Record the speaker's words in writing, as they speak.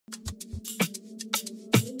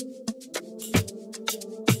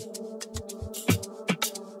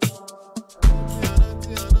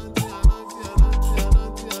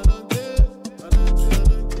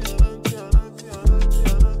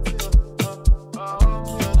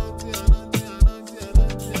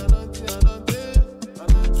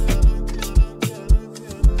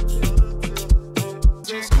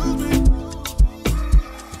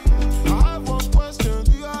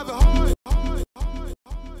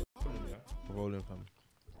rolling, fam.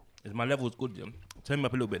 Is my levels good, yeah? Turn me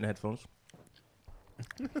up a little bit in the headphones.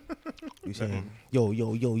 You saying, yo,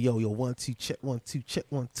 1 2 check, 1 2 check,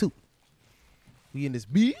 1 2. We in this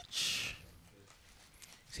beach.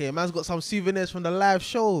 Say, man's got some souvenirs from the live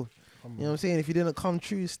show. You know what I'm saying? If you didn't come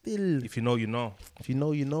true, still. If you know, you know. If you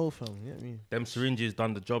know, you know, fam. You know what I mean? Them syringes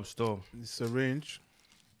done the job still. The syringe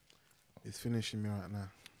is finishing me right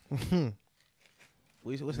now.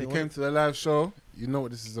 What's If you it? came to the live show, you know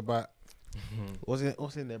what this is about.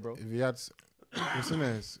 What's in there, bro? If you had, what's in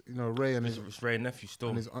there? It's, you know, Ray and his It's Ray nephew still.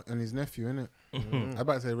 and his nephew, innit? I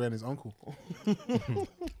about to say Ray and his uncle.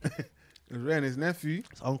 It's Ray and his nephew.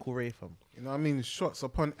 It's Uncle Ray, fam. You know what I mean? Shots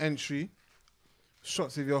upon entry.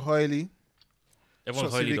 Shots if you're Hoily.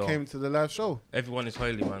 Everyone's Shots if Hoily you though. came to the live show. Everyone is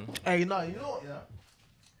Hoily, man. Hey, no, you know what, yeah?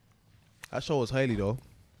 That show was highly, though.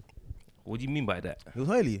 What do you mean by that? It was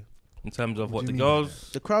highly. In terms of What what do the you mean by girls,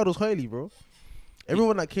 The crowd was highly, bro.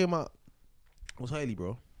 Everyone that came out was highly,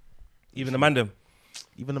 bro. even the man them.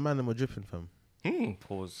 Even the man them were dripping, fam.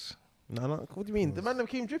 Pause. No. What do you mean? The man them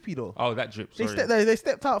came drippy, though. Oh, that drip. They Sorry.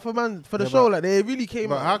 stepped out for the Yeah, show, but- like they really came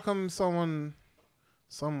But out. how come someone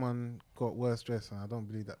got worse dressed, and I don't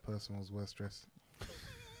believe that person was worse dressed?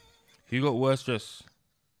 Who got worse dress?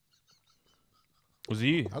 Was it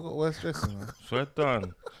you? I got worse dressed, you know. Swear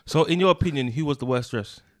down. So, in your opinion, who was the worst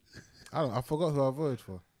dress? I forgot who I voted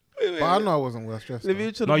for. But I know I wasn't worse dressed. Let me though.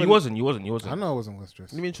 intro No, the you pod. wasn't. I know I wasn't worse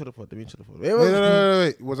dressed. Let me intro the pod.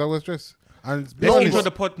 Wait. Was I worse dressed? And be Let's honest, intro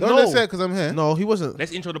the pod. don't let's say it because I'm here. No, he wasn't.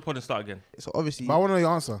 Let's intro the pod and start again. So obviously, But I want to know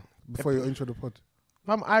your answer before you intro the pod.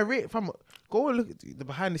 fam, go and look at the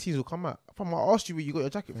behind the scenes will come out. Fam, I asked you where you got your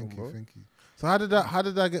jacket from, bro. Thank you. So how did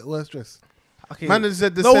I get worse dressed? Okay. Man has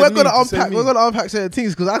said the No, same we're me, gonna the same unpack. me. We're gonna unpack certain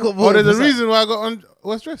things because I got. Oh, voted there's a for reason why I got on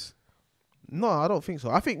worse dressed. No, I don't think so.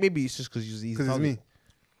 I think maybe it's just because he's Because it's me.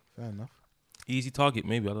 Fair enough. Easy target,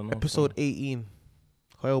 maybe. I don't know. Episode 18,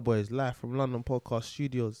 Hoilboys live from London Podcast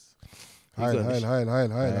Studios. Hi. Only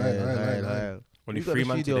You got 3 the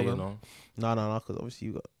man studio, today, you man. know. No, because obviously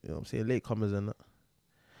you got, you know what I'm saying, latecomers and that.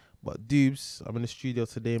 But Dubes, I'm in the studio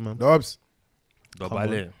today, man. Dobbs. The Come on.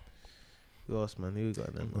 ballet. Who else, man? Who we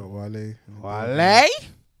got then? Got Wale. Wale?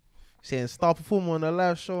 Saying star performer on the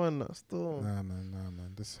live show and that still. Nah,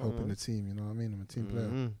 man. Just helping the team, you know what I mean? I'm a team player.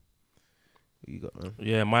 Mhm. Who you got, man?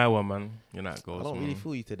 Yeah, Mayowa, man. You're not I goals, don't man. really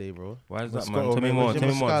feel you today, bro. Why is What's that, man? got Tell me on, more. man? Tell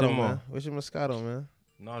me more. Tell me Moscato, more. man. Where's your Moscato, man?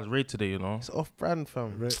 No, it's Ray today, you know. It's off-brand,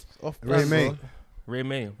 fam. Ray- It's off-brand, May. bro. Ray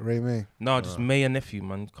May. Ray May. No, just May and nephew,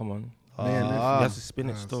 man. Come on. May and He nephew. has to spin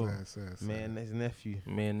it still. Man, his nephew.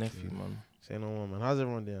 May and nephew, man. Say no more, man. How's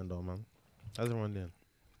everyone doing, though, man? How's everyone doing?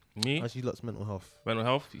 Me? How's you lot's mental health? Mental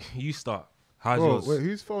health? You start. How's Bro, yours? wait,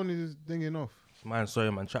 whose phone is dinging off? Man,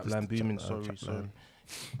 sorry, man. Trap Just line the booming. trap Sorry, line. sorry.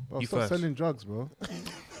 Bro, You stop first. selling drugs, bro.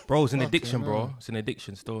 Bro, it's an Fucking addiction, bro. hell. It's an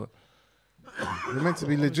addiction still. We're meant to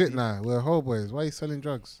be legit now. We're Hoilboys. Why are you selling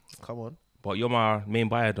drugs? Come on. But you're my main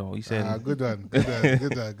buyer, though. You saying? Good one. Good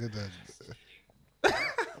one.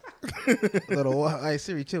 No, what? Hey,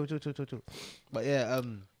 Siri, chill. But yeah,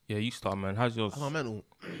 Yeah, you start, man. How's yours? how's my mental?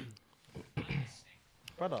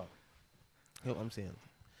 Brother. You know what I'm saying?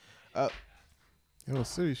 Yo,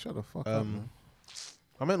 Siri, shut the fuck up, man.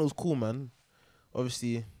 My mental's cool, man.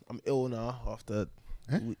 Obviously, I'm ill now after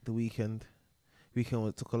Eh? the weekend.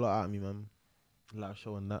 Weekend took a lot out of me, man. Live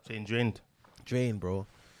show and that. Saying drained. Drain, bro.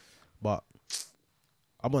 But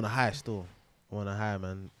I'm on a high still. I'm on a high,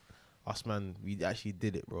 man. Us, man, we actually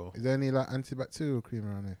did it, bro. Is there any like antibacterial cream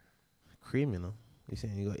around here? Cream, you know. You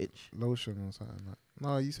saying you got itch? Lotion or something like?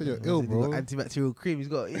 No, you said you're He ill, said he bro. got antibacterial cream. He's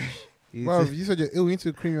got itch. Bro, you said you're ill. You need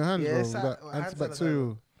to cream your hands, Yeah, bro. it's With like- that hand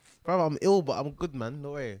antibacterial. Bro, I'm ill, but I'm good, man.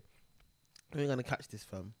 No way. We ain't gonna catch this,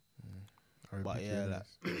 fam. R.I.P. But to yeah, you, like,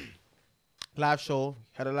 man. live show.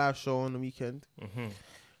 Had a live show on the weekend. Mm-hmm.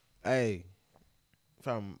 Hey,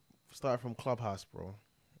 fam, started from Clubhouse, bro.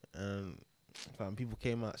 And fam, people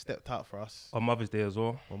came out, stepped out for us On Mother's Day as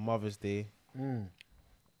well. on Mother's Day. Mm.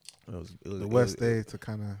 It was The worst day to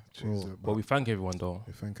kind of choose Bro, it. But we thank everyone, though.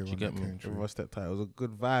 we thank you everyone get that me? came through. Everyone stepped out. It was a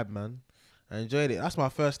good vibe, man. I enjoyed it. That's my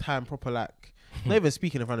first time proper, like, not even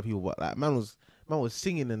speaking in front of people, but like, man was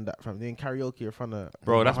singing in that, fam, doing karaoke in front of.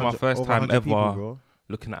 Bro, that's my 100 first over time 100 people, ever bro.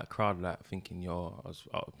 looking at a crowd, like, thinking,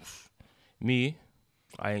 me,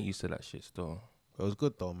 I ain't used to that shit still. It was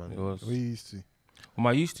good though, man. It was. We used to. What am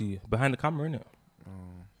I used to? Behind the camera, innit?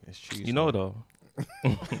 It's true. You know, though.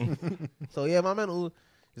 So yeah, my mental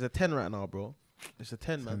is a 10 right now, bro. It's a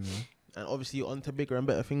 10, man. Amen. And obviously you're on to bigger and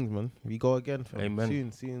better things, man. We go again, fam.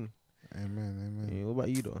 Amen. Soon. Amen. Yeah, what about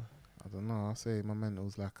you, though? I don't know. I'll say my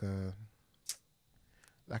mental's like a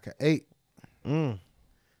 8.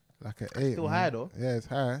 Like a 8. Still man. high, though. Yeah, it's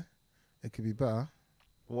high. It could be better.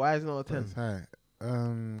 Why is it not a 10? It's high.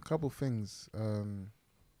 Couple things.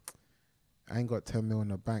 I ain't got 10 mil in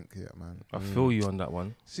the bank yet, man. I feel you on that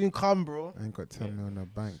one. Soon come, bro. I ain't got 10 mil in the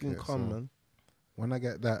bank Soon yet. come, So man. when I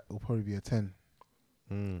get that, it'll probably be a 10.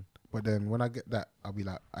 But then when I get that, I'll be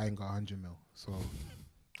like, I ain't got 100 mil. So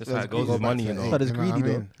That's how it goes with money, you know. But it's You know what greedy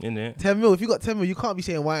I though. mean? Innit? 10 mil. If you got 10 mil, you can't be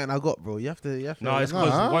saying why ain't I got, bro. You have to. No, it's because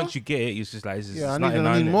Nah. once you get it, it's just like, it's Yeah, I not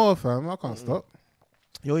need more, fam. I can't stop.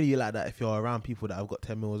 You only like that if you're around people that have got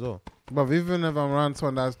 10 mil as well. Bruv, even if I'm around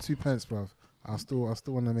someone that has 2 pence, bruv, I still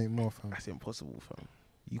want to make more, fam. That's impossible, fam.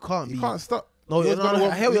 You can't You be. can't stop. No, You no, always gotta I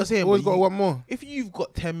want- hear what you're saying. You always but got to want more. if you've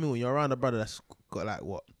got 10 mil, you're around a brother that's got like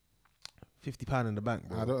what, £50 in the bank,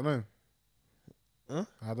 bro. I don't know. Huh?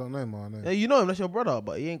 I don't know, man. Yeah, you know him, that's your brother,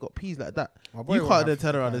 but he ain't got peas like that. My boy You won't can't then have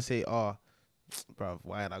turn around £50. and say, "Oh, bruv,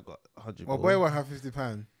 why ain't I got 100?" My boy won't have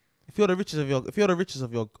 £50. If you're the richest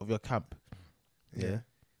of your camp, Yeah.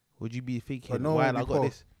 would you be thinking, But no why one ain't I will be got poor.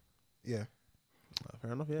 this? Yeah.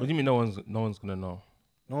 Fair enough. Yeah. What do you mean no one's gonna know?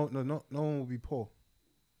 No one will be poor.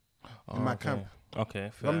 In my okay. camp. Okay,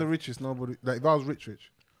 If I'm the richest, nobody, like if I was rich,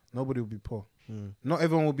 nobody would be poor. Not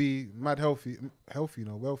everyone will be mad wealthy,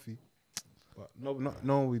 but no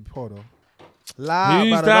one will be poor though. Lie, Who's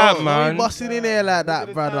brother, that, don't man? be busting in there like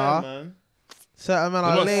that, brother. Certain man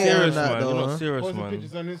You're are not late serious, on that, man. You're though. not serious, Posting man.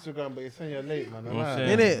 pictures on Instagram, but you're saying you're late, man. You know what I'm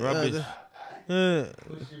Alright. saying? Innit? Rubbish.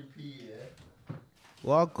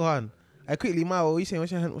 Well, go on. Hey, quickly, Mayowa, what you saying?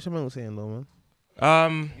 What's your man saying, though,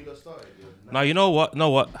 man? Now you know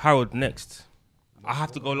what? Harold, next. I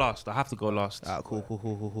have to go last. Alright,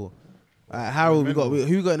 cool. Alright, Harold,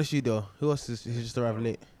 who we got in the studio? Who else is just arrived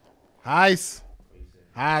late? Haas,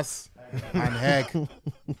 and Heck.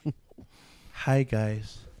 Hi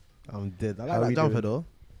guys. I'm dead. I How like we that jumper, doing? though.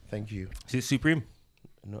 Thank you. Is it Supreme?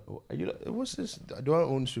 No, are you like, what's this? Do I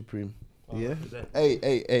own Supreme? Yeah.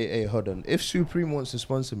 Hey, hold on. If Supreme wants to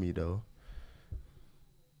sponsor me though,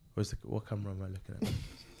 what camera am I looking at?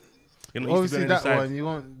 You're not used to Obviously being on that the side. one, you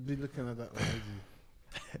won't be looking at that one, is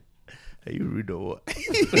you? Are you rude or what?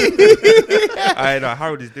 I know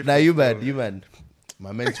Harold is different. Nah, you man.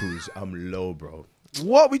 My mentals, I'm low, bro.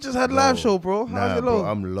 What? We just had live Low. show, bro. How's Nah, it low? bro,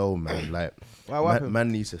 I'm low, man. Like, Why, what happened?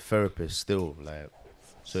 man needs a therapist still. Like,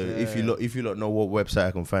 so if you Yeah. lot know what website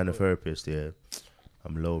I can find a therapist, yeah,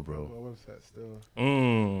 I'm low, bro. What website still?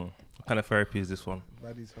 What kind of therapy is this one?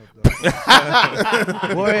 Baddies Hub,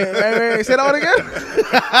 though. Wait, say that one again?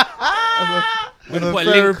 We're That's gonna a put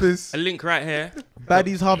therapist. a link right here.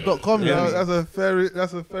 Baddieshub.com, Yeah. yeah.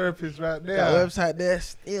 That's a therapist right there. That website there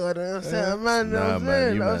still, you know what I'm saying, man. You know what Nah, I'm man,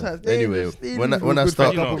 saying? you That man. website's Anyway, dangerous, still. when I Good for a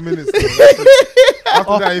start, You couple know. minutes.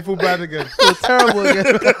 After that, you feel bad again. Feel terrible again.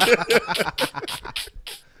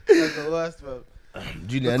 That's the worst, man.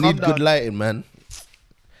 Junior, I Calm need good down. lighting, man.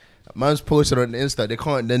 Man's posted on the Insta. They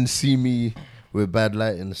can't then see me with bad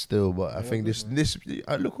lighting still, but I think this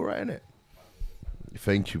I look alright in it.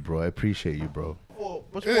 Thank you, bro. I appreciate you, bro.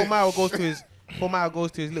 Before Mayowa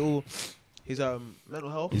goes to his little mental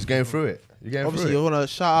health. He's going through it. You're going Obviously, through you want to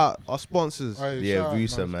shout out our sponsors. Yeah,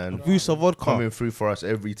 Vusa, man. Vusa Vodka. Coming through for us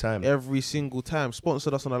every time. Every single time.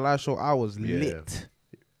 Sponsored us on a live show. I was Yeah. lit.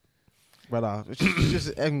 Brother,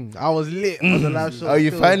 I was lit on the live show. Oh,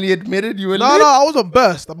 you still. finally admitted you were No, lit? I wasn't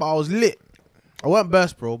burst, but I was lit. I weren't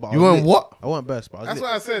burst, bro. But I You was weren't lit. what? I weren't burst, but I was That's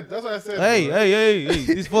lit. what I said. Hey, bro. hey.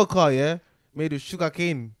 This vodka, yeah, made with sugar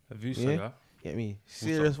cane. Have you Yeah. seen that? Get me?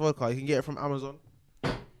 Serious vodka. You can get it from Amazon.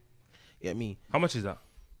 Get me? How much is that?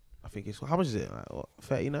 I think it's, how much is it? Like, what,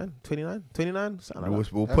 39? 29? 29? Something like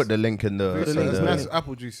that. We'll put the link in the. Put the It's link in nice the-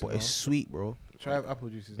 apple juice. But you it's know. sweet, bro. Try apple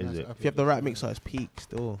juice. It's Is nice it? apple If you have the juice, right man. mixer, it's peak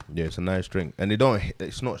still. Yeah, it's a nice drink, and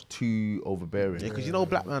it's not too overbearing. Yeah, because you know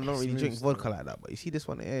black man don't really Smooth drink still. vodka like that. But you see this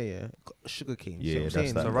one here, yeah, got sugar cane. Yeah, See what I'm that's saying?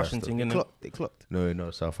 It's that. a Russian that's thing, They innit? clocked.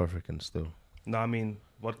 No, South African still. No, I mean,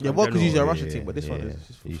 vodka. Yeah, in vodka's general. usually a yeah, Russian yeah, thing, but this one yeah. is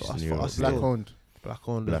just Eastern for us Europe. still. Black owned. Black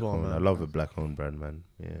owned Black as well, owned. man. I love a black owned brand, man.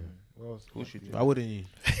 Yeah. What else? Why wouldn't you?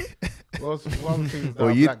 What other things that Oh,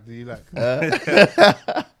 are you- black do you like?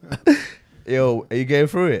 Yo, are you going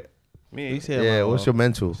through it? Me? He's saying, Yeah. man, What's your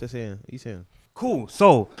mental? What's he saying? He's saying. Cool.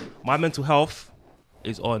 So, my mental health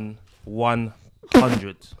is on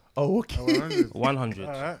 100. Oh, okay. 100.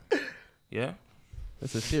 Alright. Yeah?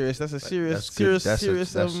 That's a serious That's good.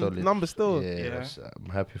 serious That's solid. number still. Yeah, Yeah. I'm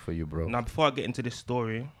happy for you, bro. Now, before I get into this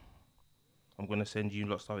story, I'm going to send you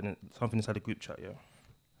lot something inside the group chat, yeah?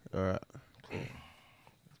 All right.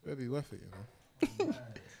 Better be worth it, you know.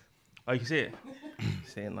 Oh, you can see it?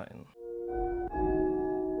 Saying nothing.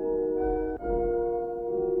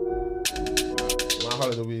 My highlight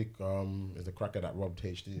of the week is the cracker that robbed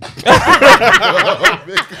HD.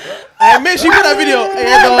 Hey, make sure you put that video.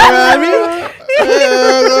 Yeah, don't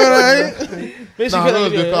worry.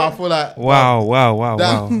 I feel like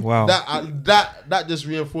Wow. that just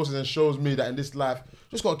reinforces and shows me that in this life,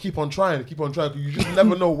 just gotta keep on trying. Cause you just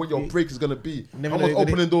never know what your break is gonna be. Almost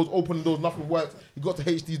opening doors, nothing works. You got to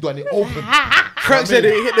HD's door and it opened. Craig said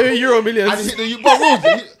it hit the Euro Millions. And it hit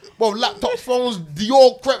the laptop phones,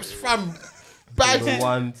 Dior crepes, fam.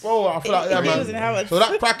 Bags. Bro, I feel like, yeah, man. So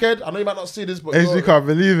that crackhead, I know you might not see this, but HD can't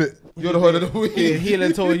believe it. you're the whole of the week. Yeah,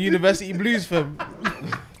 healing to University Blues, fam.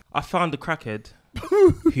 I found the crackhead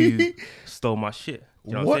who stole my shit.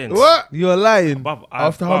 You know what I'm saying? What? You're lying.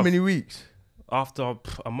 After how many weeks? After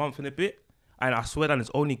a month and a bit. And I swear that it's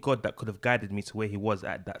only God that could have guided me to where he was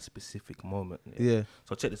at that specific moment. Yeah.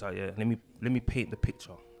 So check this out, yeah. Let me paint the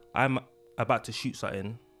picture. I'm about to shoot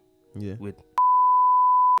something with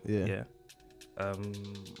Yeah.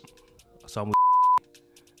 Some with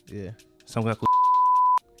Yeah. some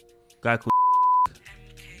guy called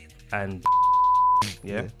and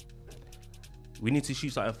yeah. We need to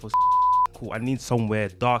shoot something for cool. I need somewhere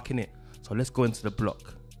dark in it. So let's go into the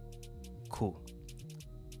block. Cool.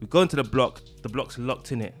 We go into the block. The block's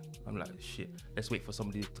locked in it. I'm like, shit. Let's wait for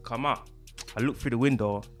somebody to come out. I look through the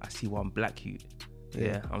window. I see one black youth.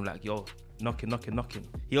 Yeah. I'm like, yo, knocking.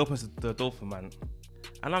 He opens the door for man,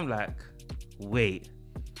 and I'm like, wait.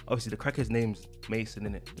 Obviously, the cracker's name's Mason,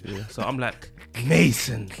 innit? Yeah. So I'm like,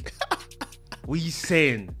 Mason. What are you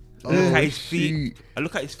saying? I look at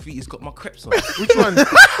his feet. He's got my crepes on. Which one?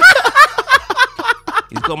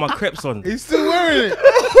 He's got my crepes on. He's still wearing it.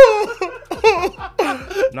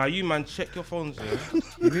 Now you man, check your phones. Yeah?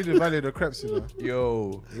 You need to value the crepes, you know.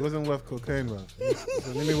 Yo, It wasn't worth cocaine, man.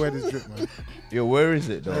 So let me wear this drip, man. yo, where is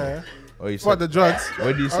it though? Yeah. Oh, you Fuck the drugs.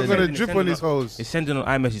 Where do you I'm send gonna it? drip on these hoes. It's sending on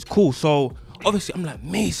iMessage. Cool. So obviously I'm like,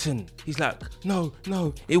 Mason. He's like, no,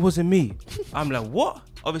 it wasn't me. I'm like, what?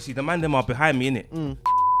 Obviously the man them are behind me, innit?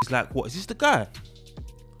 He's like, what? Is this the guy?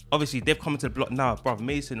 Obviously they've come into the block now, bruv.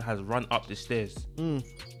 Mason has run up the stairs.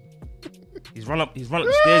 He's run up the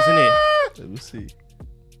stairs, innit? Let me see.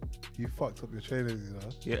 You fucked up your trainers, you know.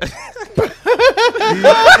 Yeah. You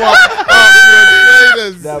fucked up your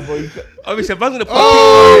trainers. Nah, boy. Obviously, if I'm gonna put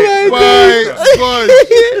Oh my god.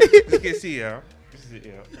 you can see, yeah. This is it,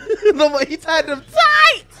 yeah. No, but he tied them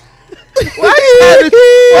tight. Why is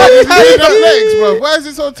it legs, bro? Why is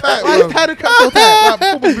it so tight, Why bro? is tied the crap so tight? Like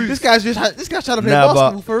football boots. This guy's trying to play Nah,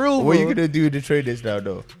 basketball but for real, what are bro. you gonna do with the traders now,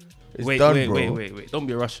 though? It's Wait, done, bro. wait. Don't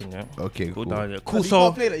be rushing, yeah. Okay, Go cool. down, yeah. You Cool. can't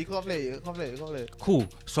So play that. You can't play it. cool.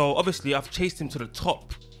 So obviously, I've chased him to the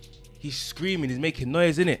top. He's screaming. He's making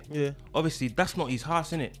noise, innit? Yeah. Obviously, that's not his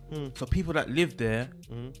house, innit? So people that live there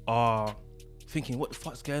are thinking, what the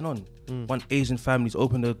fuck's going on? One Asian family's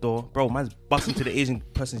opened the door. Bro, man's busting to the Asian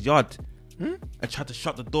person's yard and tried to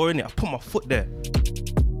shut the door, innit? I put my foot there.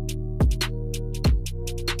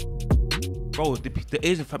 Bro, the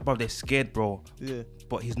Asian family, bro, they're scared, bro. Yeah.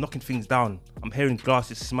 But he's knocking things down. I'm hearing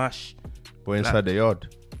glasses smash. Boy, inside the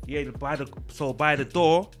yard. Yeah, by the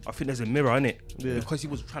door, I think there's a mirror in it. Yeah. Because he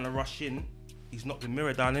was trying to rush in, he's knocked the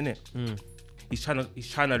mirror down in it. He's trying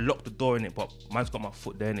to lock the door in it, but man's got my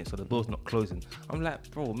foot there in it, so the door's not closing. I'm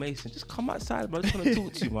like, bro, Mason, just come outside, man. I just want to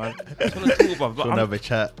talk to you, man. I just want to talk, bro. But Wanna have a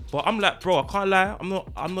chat. But I'm like, bro, I can't lie.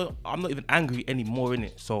 I'm not even angry anymore in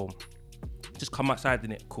it. So just come outside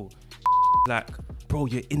in it, cool. Like, bro,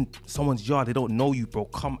 you're in someone's yard. They don't know you, bro.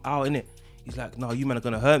 Come out in it. He's like, no, you man are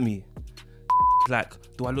gonna hurt me. Like,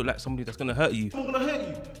 do I look like somebody that's gonna hurt you? I'm gonna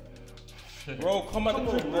hurt you. Bro, come out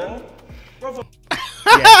the crib, bro.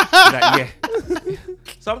 Yeah.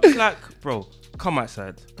 So I'm just like, bro, come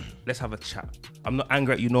outside. Let's have a chat. I'm not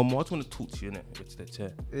angry at you no more. I just want to talk to you,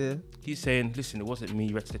 innit? Yeah. He's saying, listen, it wasn't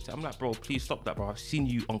me. I'm like, bro, please stop that, bro. I've seen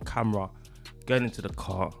you on camera going into the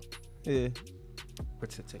car. Yeah.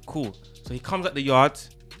 Cool. So he comes at the yard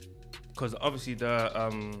because obviously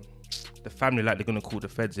the family, like, they're gonna call the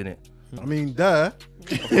feds, innit? I mean, duh.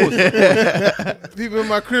 Of course. People in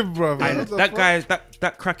my crib, bro. And that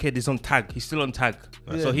crackhead is on tag. He's still on tag.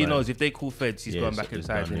 Yeah, So he man. knows if they call feds, he's going so back it's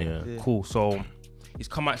inside, done, innit? yeah. Cool. So he's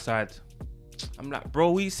come outside. I'm like,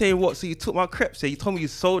 bro, what are you saying? What? So you took my crepes? You told me you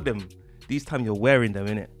sold them. These time you're wearing them,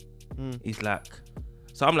 innit? He's like,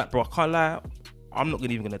 so I'm like, bro, I can't lie. I'm not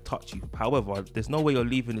even gonna touch you. However, there's no way you're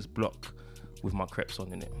leaving this block with my crepes on,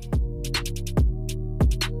 innit?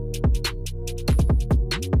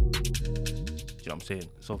 Do you know what I'm saying?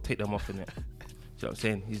 So take them off, innit? Do you know what I'm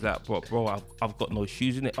saying? He's like, bro, I've got no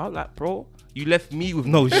shoes in it. I'm like, bro, you left me with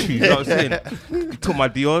no shoes. You know what I'm saying? You took my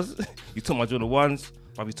Dior's, you took my Jordan 1s,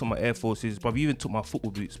 but you took my Air Forces, but you even took my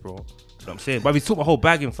football boots, bro. You know what I'm saying? But you took my whole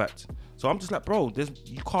bag, in fact. So I'm just like, bro,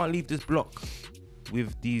 you can't leave this block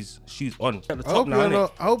with these shoes on. At the I top hope now, you're innit?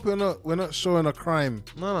 not. I hope we're not showing a crime.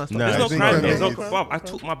 No, it's Nah, not. There's no I think crime. that There's no is- crime. I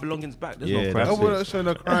took my belongings back. There's Yeah, no I crime. hope we're not showing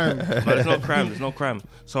a crime. No, there's no crime. There's no crime.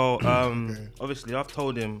 So obviously I've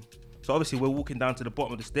told him. So obviously we're walking down to the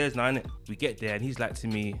bottom of the stairs now, innit? We get there and he's like to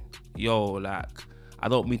me, "Yo, like, I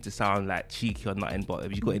don't mean to sound like cheeky or nothing, but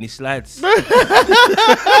have you got any slides?"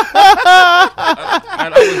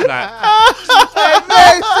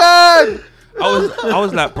 And I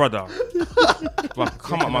was like, brother,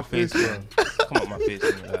 come out my face, man. Come out my face,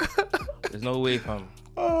 man. Like, there's no way, fam.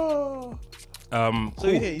 So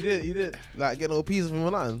Cool. you didn't like get no pieces from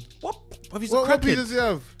nothing. What? Have you What crackhead? pieces do you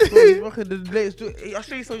have? Bro, you fucking the latest. I'll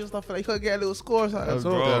show you some of your stuff. Like you can't get a little score or something.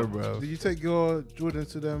 So, bro. bro. Did you take your Jordans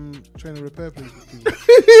to them training repair places?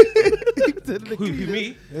 Who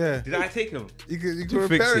me? Yeah. Did I take him? You can To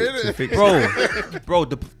fix repair it. it, To innit? fix it. Bro,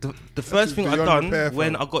 the first thing I beyond done repair,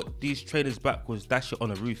 when fam. I got these trainers back was dash it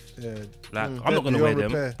on a roof. Yeah. Like I'm not gonna beyond wear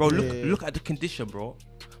them, repair. bro. Yeah. Look at the condition, bro.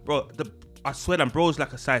 I swear them bro's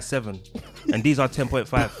like a size 7, and these are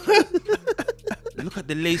 10.5. Look at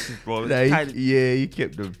the laces, bro. Nah, Tight. you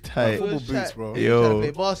kept them tight. Football boots, bro. Yo. Play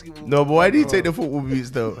basketball. No, but why did you take the football boots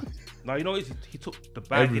though? Now you know what he took the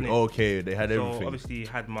bag in it. Okay, they had So everything. obviously he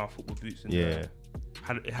had my football boots in Yeah. there.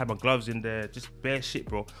 It had my gloves in there, just bare shit,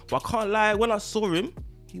 bro. But I can't lie, when I saw him,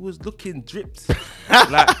 he was looking dripped.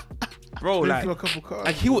 Like, bro, Been like, through a couple cars,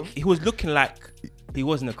 like he was looking like he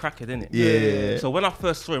wasn't a cracker, didn't it? Yeah. So when I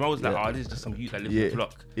first saw him, I was like, Yeah. oh, this is just some youth that lives Yeah. in the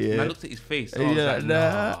block. Yeah. And I looked at his face, and I And was you're like,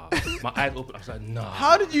 like, nah. My eyes open. I was like, nah.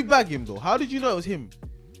 How did you bag him though? How did you know it was him?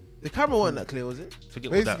 The camera wasn't that clear, was it? Forget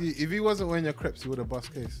what that. Basically, if he wasn't wearing your crepes, he would have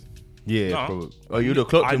bust case. Yeah, No. probably. Oh, you'd have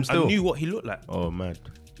clocked him I still. knew what he looked like. Oh man.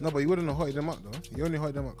 No, but you wouldn't have hotted them up though. You only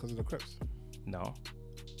hotted them up because of the crepes. No.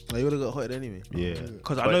 Like, you would have got hot anyway. Yeah.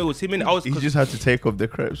 Because I know it was him, innit? I was, He 'cause- just had to take off the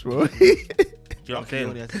crepes, bro. do you know what I'm You only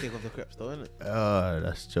saying? had to take off the crepes though, innit? Oh,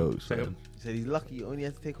 that's jokes, Say- man. He said he's lucky you only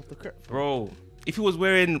had to take off the crepes. Bro, if he was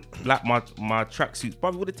wearing like my tracksuit,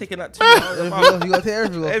 probably would have taken that too. Everything off, you gotta take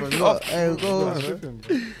everything off. Everything You got- off. Hey, You go. gotta strip him,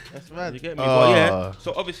 bro. That's You mad. get me? But yeah. Ah.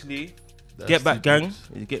 So obviously, That's get back, too gang.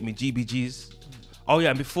 good. You get me? GBGs. Oh yeah,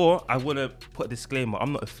 and before I want to put a disclaimer,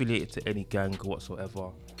 I'm not affiliated to any gang whatsoever.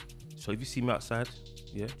 So if you see me outside,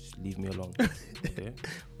 yeah, just leave me alone. Okay?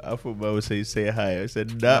 I thought man would say hi. I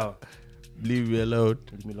said, nah, No, leave me alone.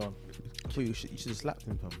 leave me alone. I thought you should have slapped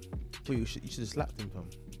him, fam. I thought you should have slapped him, fam.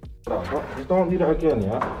 Just don't do that again,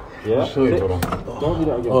 yeah? Yeah? Sure, don't do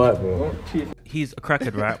that again. Alright, bro. He's a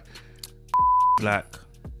crackhead, right? Like,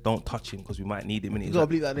 don't touch him because we might need him. You Innit? gotta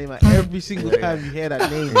believe that name like every single time you hear that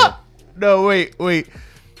name. No, wait.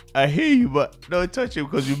 I hear you, but don't touch him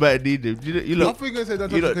because you might need him. You I look, thought you were gonna say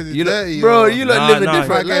don't you touch look, because it's you look, dirty. bro. or- You look Nah, live a nah,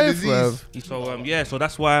 different like life, disease. bruv. So yeah, so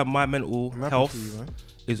that's why my mental I'm happy health for you, man.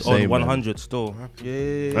 is Same, on man. 100 still.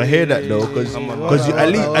 Yeah. I hear that though, because Come on, at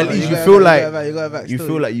least you got feel it like back, you got it back you still.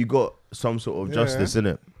 feel like you got some sort of Yeah. justice in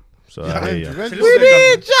it. So I hear you. Revenge We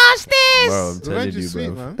is need justice. Bro, I'm telling Revenge you, is sweet,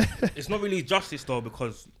 bro. man. It's not really justice though,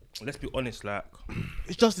 because let's be honest, like,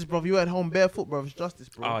 It's justice, bro. You went home barefoot, bro. It's justice,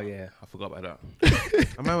 bro. oh yeah, I forgot about that.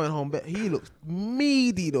 A man went home bare. He looks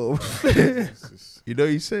meaty though. You know,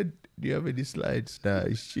 he said, "Do you have any slides?" Nah,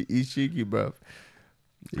 he's cheeky, bro.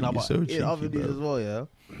 Nah, He's but so in cheeky, other news as bro. well, yeah.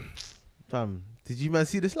 Fam, did you man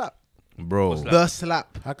see the slap? Bro, What's The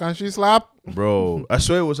slap. How can she slap? bro. I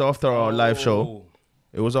swear it was after our live show. Oh.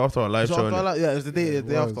 It was after our live So show. after innit? like, yeah, it was the day, the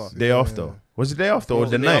day was. after. Day Yeah, after. yeah. Was it day after or Oh,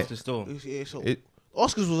 the day night? after still. Yeah, so It-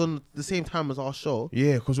 Oscars was on the same time as our show.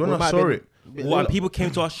 Yeah, because when Well, I might saw have it, been- What, and people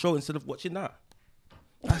came to our show instead of watching that?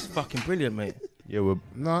 That's fucking brilliant, mate. yeah,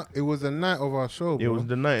 No, it was the night of our show, bro. it was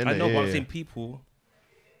the night. I innit? know, yeah, but I'm yeah. saying people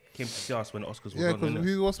came to see us when the Oscars was Yeah, on. because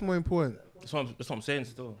innit? what's more important? That's what I'm saying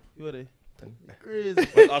still. Who are they? Crazy.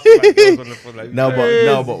 When us and my girls on the phone, like,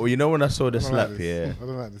 No, but you know when I saw the I don't slap, like yeah. this. I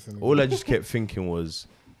don't like this anymore. All I just kept thinking was,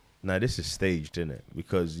 nah, this is staged, innit?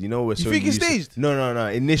 Because you know we're so think it's used to- staged? No.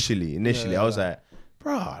 Initially, Yeah, I was like,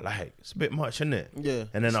 bro, like it's a bit much, innit? Yeah.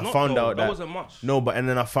 And then It's I not, found though. out that that wasn't much. and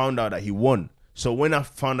then I found out that he won. So when I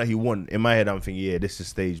found out he won, in my head I'm thinking, yeah, this is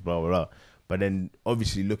staged, blah blah blah. But then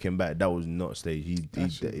obviously looking back, that was not staged. He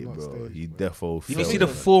That shit did it, was not bro. staged, He bro. defo. Did you see the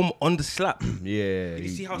form on the slap? Yeah. Did you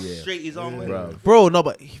see how straight his arm went? Bro. Bro, no,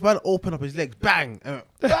 but he man opened up his legs, bang, and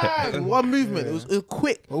bang, one movement. It was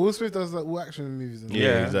quick. But Will Smith does like all action movies. And Yeah,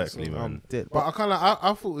 Yeah. exactly, So, man. I'm dead. But I kind of,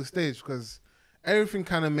 I thought it was staged because everything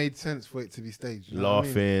kind of made sense for it to be staged. You know what I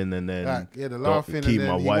mean? Laughing and then Like, yeah, the don't laughing. keep and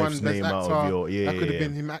my then he wife's won Best name out Actor. of your That could have yeah.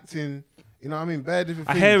 been him acting. You know what I mean? Bare different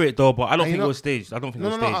I things. hear it though, but I don't And think you it know- was staged. I don't think No,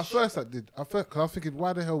 it no, was no. At staged. first I did. Cause I was thinking,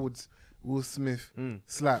 why the hell would Will Smith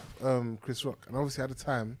slap Chris Rock? And obviously at the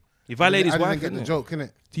time, He violated his I wife, didn't get the innit? joke,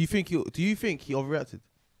 innit? Do you think he overreacted?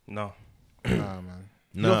 No. Nah, man.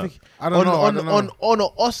 You don't Nah, think I don't know. I don't know. on an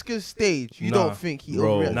Oscar stage, you Nah. don't think he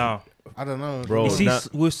Bro. overreacted? Nah. I don't know, Bro. You see, nah.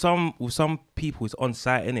 with some people, it's on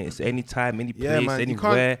site, innit? It's anytime, any Yeah, place, man, you can't-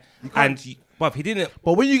 anywhere. you can't- But he didn't.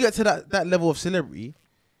 But when you get to that level of celebrity,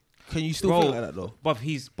 can you still Bro, think like that though? But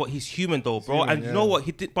he's human though, bro. human, And you yeah. know what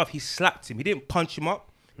he did? But he slapped him. He didn't punch him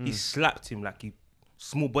up. He slapped him like he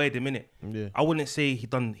small boyed him, innit? Yeah. I wouldn't say he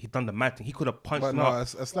done the mad thing. He could have punched But him no, up.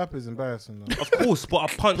 a slap is embarrassing though. Of course,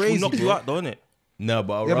 but a punch will Crazy, knock you bro. out, though, innit? No,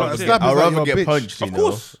 but Yeah, but I'd a slap is like rather your get bitch. punched, you Of know.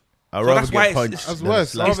 course. I'd So rather that's why get it's- punched. That's than worse.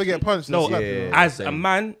 slap. I'd rather get punched than No, slap. yeah, you know? yeah. as a same.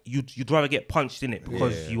 man, you'd rather get punched in it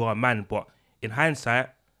because Yeah. you are a man. But in hindsight,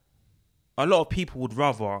 a lot of people would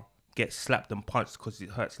rather get slapped than punched because it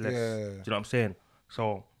hurts less. Yeah. Do you know what I'm saying?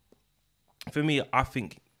 So for me, I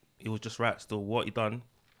think it was just right. Still, what he done,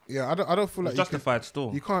 Yeah, I don't feel like justified.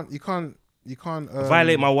 Still, you can't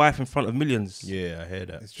violate my wife in front of millions. Yeah, I hear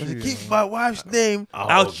that. It's true. Keep my wife's name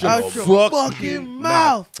Out your out your fucking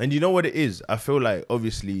mouth. And you know what it is? I feel like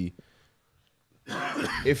obviously,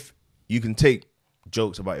 if you can take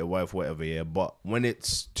jokes about your wife, whatever, yeah, but when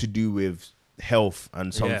it's to do with health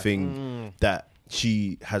and something that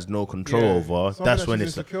she has no control Yeah. over, Something that's that when she's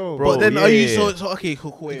it's like, insecure over. bro. But then yeah, are you yeah. so okay?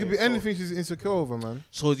 Cool. It could be anything she's insecure over, man.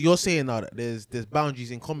 So you're saying now that there's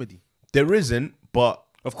boundaries in comedy. There isn't, but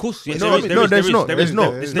Of course, yes, no, there no, is, there's there not. is, there There's is,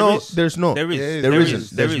 not. there is, No, there is. there's not. There is. Yeah, There there isn't. is.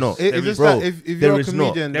 There's not. It's There just is. Bro, that if there you're a is not.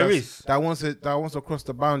 comedian There that's- is. that wants to cross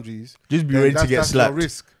the boundaries, Just be then ready to get that's slapped. a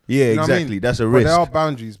risk. Yeah, You know what I exactly. mean? That's a But risk. there are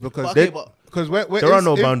boundaries because But okay, but because There are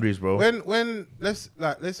no boundaries, bro. When let's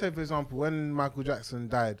say for example when Michael Jackson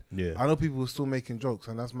died, Yeah. I know people were still making jokes,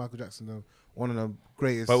 and that's Michael Jackson, one of the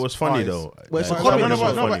greatest. But it was funny artists. though. Well, it's Like, a No, comedy, no, it's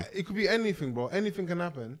no, not but it could be anything, bro. Anything can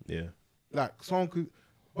happen. Yeah. Like someone could.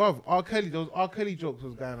 Bruv, R. Kelly, those R. Kelly jokes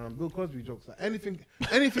was going on, Bill Cosby jokes, like anything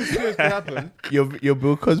serious could happen. Your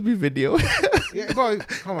Bill Cosby video. Yeah, bro,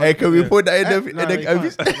 come on. Hey, can we put that in the? No, in the- you have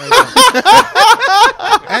you- can't. No, you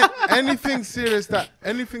can't. Anything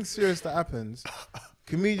serious that happens,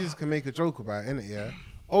 comedians can make a joke about it, innit? Yeah.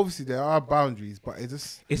 Obviously, there are boundaries, but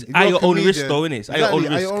It's if at you're your a own risk, comedian- though, innit? It's at your own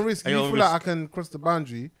Exactly, risk. At your own risk. At If your you own feel like I risk. can cross the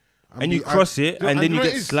boundary, And you cross it, and then you know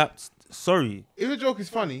get it is? slapped. Sorry. If a joke is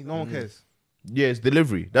funny, no one cares. Yeah, it's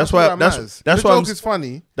delivery. That's all why. that That's matters. that's If a why I'm. joke is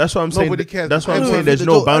funny, That's why I'm saying. nobody cares. That's why I I'm don't saying even there's the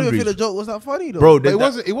no joke, I don't even feel boundaries, the joke was that funny though. bro. but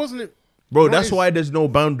that- it wasn't. Bro, No, that's it's- why there's no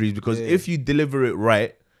boundaries because Yeah. if you deliver it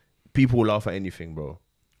right, people will laugh at anything, bro.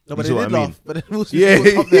 No, You but see they what did I mean? laugh. But then Will Smith Yeah.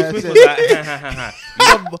 was up there and Smith said, was like,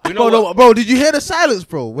 You know bro, what? bro, did you hear the silence,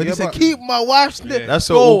 bro? When Yeah, he said, but- "Keep my wife's name." That's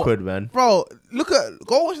so Bro, awkward, man. Bro,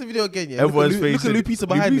 go watch the video again. Yeah, Everyone's look at facing. Lupita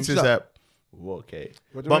behind him. Lupita's She's like, like, well, okay.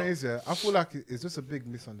 But the But- way it is, yeah, I feel like it's just a big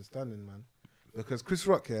misunderstanding, man. Because Chris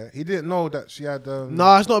Rock, yeah, he didn't know that she had.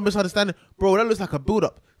 Nah, it's not a misunderstanding, bro. That looks like a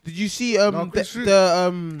build-up. Did you see No, Chris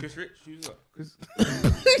Rock- Chris Rich, who's that?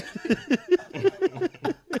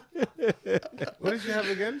 What did she have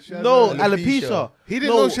again? She had, no alopecia. alopecia? He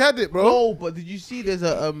didn't No, know she had it, bro. No, but did you see? There's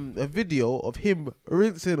a video of him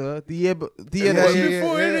rinsing her the year Yeah, that yeah, she- yeah,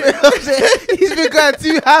 yeah. You know what I'm saying? He's been going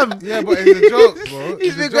too ham. Yeah, but it's a joke, bro. He's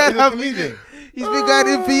It's a been joke. going He's a ham. comedian. He's been going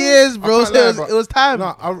in for years, bro. I can't So lie, it bro. was time.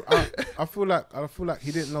 No, I feel like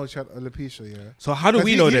he didn't know she had alopecia. Yeah. So how do 'Cause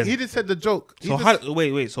we know he, then? He just said the joke. So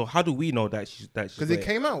wait. So how do we know that she's because it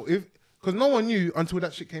came out because no one knew until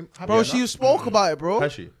that shit came. Bro, Yeah, she spoke about it, bro.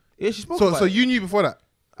 Has she? Yeah, she spoke So about it. you knew before that.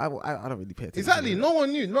 I don't really pay attention. Exactly. No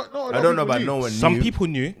one knew. Not a lot I of don't know people about knew. no one. Some knew. people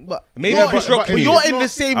knew. But Maybe you're, Chris Rock but knew. you're in not- the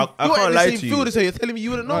same. I You're can't in lie the same to you. field, so you're telling me you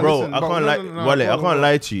wouldn't know. No, Bro, listen, I but can't no, lie. no, no, Wale, I bro, can't bro.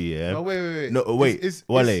 lie to you. Yeah. No, wait. No, wait.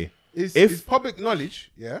 Wale. It's If- public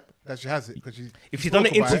knowledge, yeah, that she has it because she. If she's done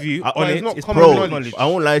an spoke about interview but on it's it, not it's common Bro, knowledge. I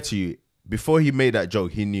won't lie to you. Before he made that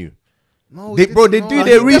joke, he knew. No, They, he bro, didn't they know. do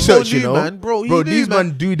their He research, definitely you know. knew, man. Bro, he Bro, knew, these man.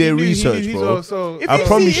 man do their He knew, research, he knew. bro. So If I you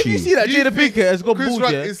promise If you you. see that do you Jada think Pinkett has got Chris bald,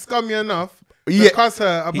 Rock yeah. is scummy enough Yeah. to cuss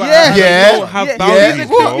her about Yeah. her Yeah. Don't have Yeah, boundaries, he's a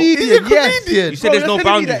bro. comedian. He's a Yes. comedian. You said Bro, there's no you're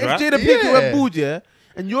telling me boundaries, that right? If Jada Pinkett Yeah. went bald, yeah,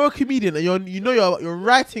 and you're a comedian and you're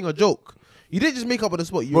writing a joke, you didn't just make up on the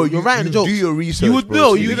spot. Bro, You're writing a joke. do your research. You would bro,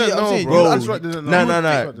 know. see. You didn't get what I'm know, saying? bro. You- Chris Rock didn't know.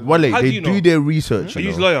 No. Wale, How do they you do know? their research. But You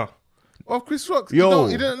he's know. lawyer. Of Chris Rock. Yo.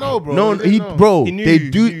 He didn't know, bro. No, didn't know. bro. He knew They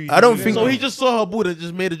you, do. you I don't knew. think. So he just saw her bald and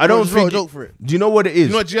just made a I don't just wrote a think. joke for it. Do you know what it is?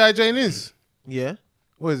 You know what G.I. Jane is? Yeah.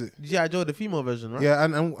 What is it? G.I. Joe, the female version, right? Yeah,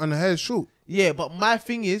 and her hair is short. Yeah, but my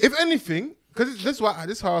thing is, If anything, because this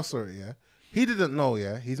is how I saw it, yeah. He didn't know,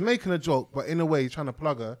 yeah. He's making a joke, but in a way, he's trying to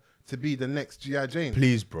plug her to be the next G.I. Jane.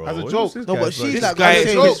 Please, bro. As a What's joke. this no, guy, but bro? she's This like guy I'm is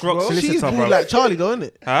saying, Chris Rock she's solicitor, bald bro. like Charlie, though, isn't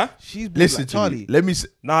it? Huh? She's bald Listen like to Charlie. me. Let me.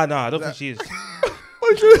 Nah, I don't think she is.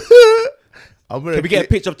 I'm gonna Can we get a clip-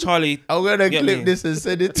 picture of Charlie? I'm gonna Get clip me. this and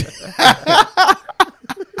send it.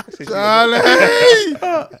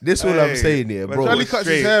 Charlie. This is all I'm saying here, but bro. Charlie cuts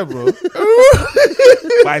his straight. hair, bro.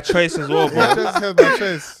 By choice as well, He bro. cuts his hair by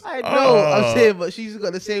choice. I know. I'm saying, but she's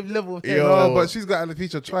got the same level of hair. Yo. No, but she's got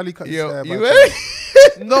alopecia. Charlie cuts his hair by you choice.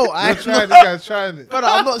 No, I You're trying, this guy's trying it. Brother,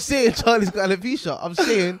 I'm not saying Charlie's got alopecia. I'm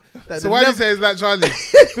saying that So why do you say it's like Charlie?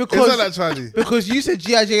 It's not because like Charlie. because you said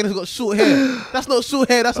G.I. Jane has got short hair. That's not short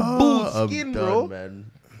hair. That's bald skin, bro.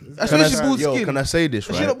 man. That's Can why I, she's bald yo, skin. can I say this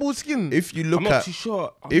She right? not bald skin. If you I'm look not at too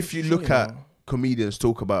sure. if you look at comedians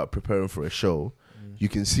talk about preparing for a show, you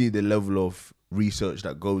can see the level of research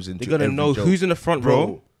that goes into. They're gonna every know joke. who's in the front row.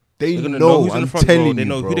 Bro. They They're gonna know. who's in I'm the front telling row. you, They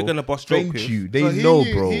know bro. who they're gonna bust joke Thank with. you. So They he know,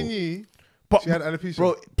 knew, bro. He knew But- she had alopecia.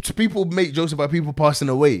 Bro, people make jokes about people passing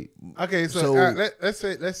away. Okay, so,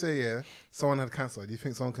 let's say yeah, someone had cancer. Do you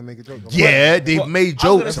think someone can make a joke? about Yeah, it? they've made I'm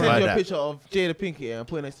gonna jokes send about you a that. picture of Jada Pinkett and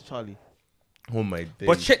put it next to Charlie Oh my days.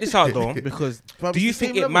 But check this out though. because Do you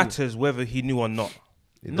think it matters whether he knew or not?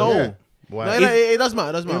 No. Yeah. Why? No, it does matter.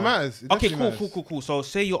 It does It matter. matters. It Okay, definitely cool. So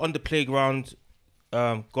say you're on the playground,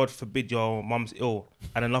 God forbid your mum's ill,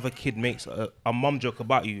 and another kid makes a mum joke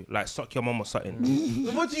about you, like suck your mum or something.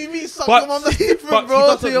 What do you mean suck But- your mum? That's different, But bro. he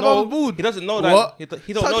To doesn't your know. mum's bald. He doesn't know What? that.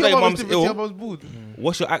 He don't Suck know your that your mum is mum's different to your ill. mum's bald.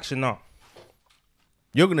 What's your action now?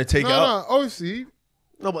 You're gonna take No, it up. no, obviously.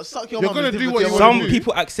 No, but suck your You're mum. gonna is do different what to you your wanna mum's Some do.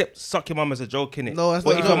 people accept suck your mum as a joke, innit? No, that's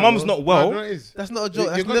but not if a your joke, mum's bro. not well, No, it is. That's not a joke.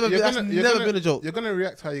 That's You're never gonna- been. That's you're never gonna- been a joke. You're gonna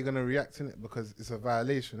react how you're gonna react in it because it's a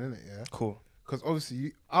violation, isn't it? Yeah. cool. Because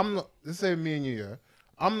obviously, I'm not. Let's say me and you, yeah.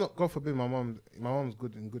 I'm not. God forbid, my mom's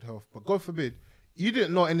good in good health. But God forbid, you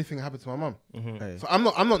didn't know anything happened to my mum. Hey. So I'm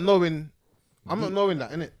not knowing. I'm not knowing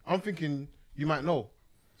that, innit? I'm thinking you might know.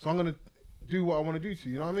 So I'm gonna do what I want to do to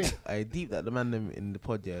you. You know what I mean? I deep that the man them in the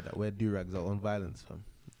pod yeah that wear do-rags are on violence, fam.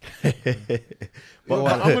 But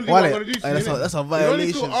I'm gonna do what I'm gonna do to you. That's innit? a You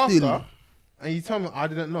only violation till still. after, and you tell me I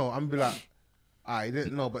didn't know. I'm be like, I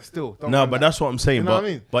didn't know, but still. Don't No, run but that. that's what I'm saying. You know but what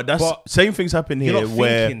I mean? but that's But same things happen here You're not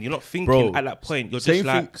where thinking. You're not thinking bro, at that point. You're same just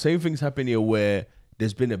like, same things happen here where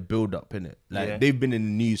there's been a build up in it. Like Yeah. they've been in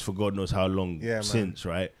the news for God knows how long Yeah, man. since,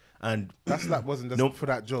 right? And That slap wasn't just No, for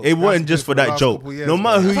that joke. it wasn't That's just for been the that last joke. couple years, No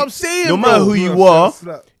matter man. who, That's what I'm saying, no bro. matter who you Bro, are,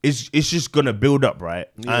 slap. it's just gonna build up, right?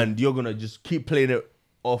 And you're gonna just keep playing it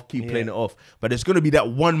off, playing it off. But it's gonna be that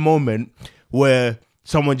one moment where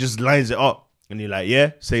someone just lines it up, and you're like,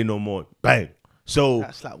 yeah, say no more, bang. So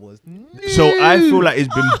That slap was. I feel like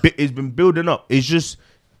it's been building up. It's just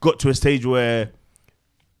got to a stage where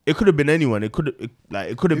it could have been anyone. It could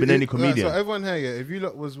have been any comedian. So everyone here, yeah, if you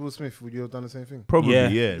lot was Will Smith, would you have done the same thing? Probably, Yeah.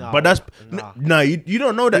 yeah. Nah, But that's nah. you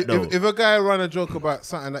don't know that though. If a guy run a joke about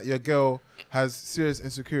something that your girl has serious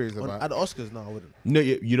insecurities about, At the Oscars, no, I wouldn't. No,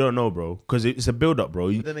 you don't know, bro, because it's a build up,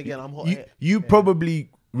 bro. But then again, I'm hot. You probably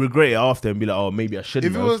regret it after and be like, oh, maybe I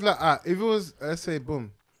shouldn't. if it have. was like, if it was, let's say,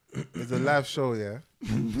 boom, it's a live show, yeah.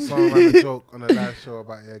 Someone ran a joke on a live show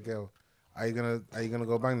about your girl. Are you gonna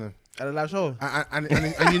go bang them? At a live show.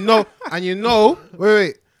 And you know, and you know,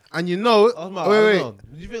 wait, and you know, wait,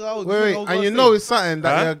 Do you think I would? wait, and you know it's something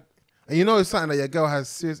that Huh? and you know it's something that your girl has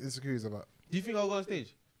serious insecurities about. Do you think I'll go on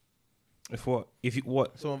stage? if what? If you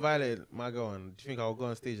what? Someone violated my girl, and do you think I'll go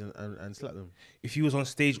on stage and slap them? If you was on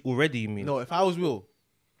stage already, you mean? No, if I was Will.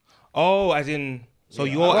 Oh, as in, so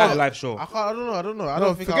Yeah, you're I at a live show. I don't know. I No,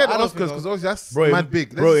 don't think forget the I don't Oscars think because obviously that's bro, mad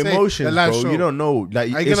big. bro, Let's say emotions, the live bro. show. You don't know.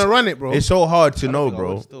 Like, Are you gonna run it, bro? It's so hard to I know, think I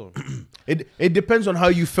would bro. still. It depends on how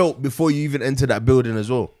you felt before you even entered that building as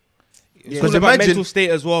well. It's all about mental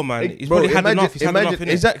state as well, man. He's Bro, probably had enough. He's had enough, innit?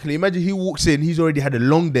 exactly. Imagine he walks in. He's already had a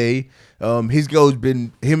long day. Him and his girl's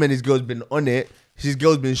been on it. His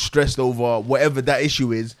girl's been stressed over whatever that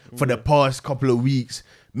issue is for the past couple of weeks.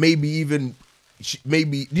 Maybe even,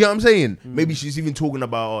 maybe you know what I'm saying. Maybe she's even talking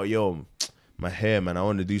about, oh, yo, my hair, man. I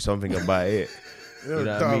want to do something about it. You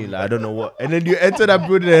know what I mean? Like, I don't know what. And then you enter that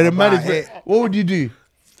building and the man is like, what would you do?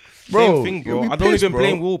 Same thing, you'll bro. be I don't pissed, even bro.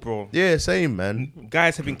 blame Will, bro. Yeah, same, man.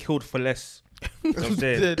 Guys have been killed for less. You know what I'm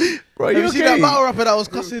saying? Bro, Have you you seen that okay? battle rapper that was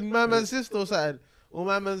cussing my man's sister or something? Or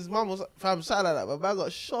my man's mum was fam sat like that, but man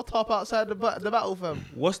got shot up outside the battle, fam.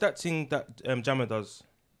 What's that thing that Jammer does?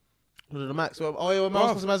 Was it the max? Oh yeah, when man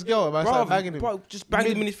was cussing man's girl, and man started banging him. Bro, just bang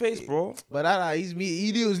him in his face, bro. But he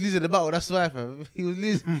knew he was losing the battle. That's why, fam. He was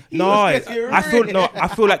losing. He No, was getting I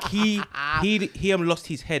feel like he lost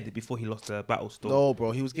his head before he lost the battle. Still, No,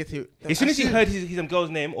 bro, he was getting. as soon as he heard his girl's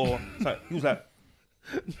name, or sorry, he was like,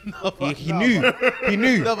 he No, knew, he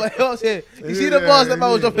knew. No, but I'm saying, you see the bars that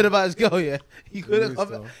man was dropping about his girl, yeah? He couldn't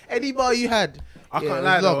come. Any bar you had. I yeah, can't it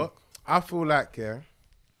lie was long. though. I feel like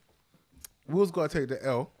Will's got to take the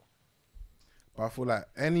L. But I feel like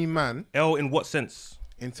any man, L in what sense?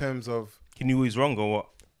 in terms of He knew he was wrong or what?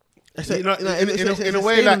 It's in a way, it's like in a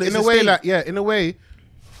way, stain. like in a way,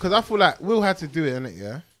 because I feel like Will had to do it, innit?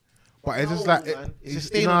 Yeah, but it's just like man. It's a it's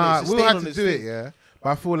stain on it. It's a Will stain had on to his do it, thing. yeah. But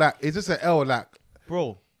I feel like it's just an L, like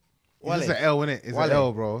Bro. it's just an L, innit? It's Wale. an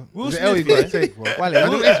L, bro. Will It's an L you Smith, gotta take, bro. Wale,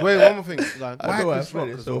 And Will- it's wait, one more thing. Go on. Why Chris Rock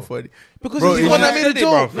it's as so well? funny. Because Bro, he's the it's one that just- made a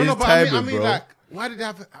joke. No, It's but timing, I mean, bro. like, why did they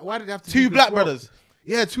have to Two be black Chris Rock? brothers.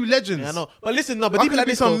 Yeah, two legends. Yeah, I know. But listen, no, but Why even couldn't like it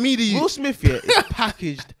be this, some though, media- Will Smith, yeah, is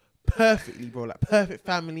packaged perfectly, bro. Like perfect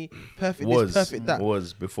family, perfect this, perfect that.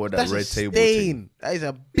 Was before that That's red a table stain. thing. That is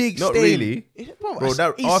a big Not stain. really. Bro, Bro,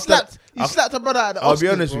 that- he after- slapped. He slapped a brother at the I'll be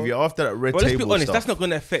Oscars, honest bro. with you. After that red But let's table be honest, stuff, that's not going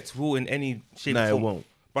to affect Will in any shape Nah, or it form. won't.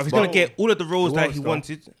 But if he's But- going to get all of the roles It that won't he stop.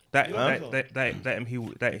 wanted, that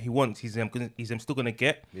he wants, he's still going to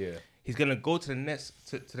get. Yeah. He's going to go to the next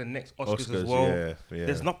Oscars as Oscars, well. yeah.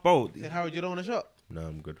 There's not, bro. Said, Harold, you don't want a shot? No,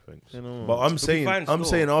 I'm good, thanks. know. But I'm saying, fine I'm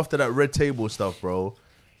still. saying after that red table stuff, bro,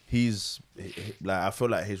 like I feel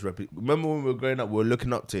like his remember when we were growing up, we were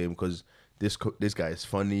looking up to him because this guy is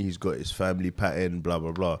funny. He's got his family pattern, blah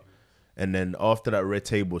blah blah. And then after that red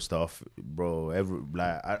table stuff, bro,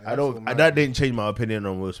 that didn't change my opinion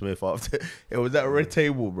on Will Smith after it was that red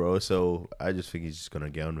table, bro. So I just think he's just gonna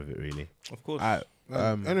get on with it, really. Of course.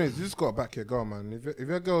 Anyways, you just got to back your girl, man. If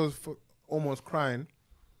your girl's almost crying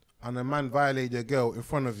and a man violated your girl in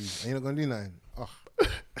front of you, and you're not gonna do nothing. Oh.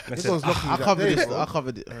 This was lucky I that covered day, this. bro. I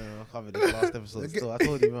covered it last episode. Still, I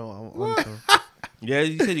told you, man. I'm on to. Yeah,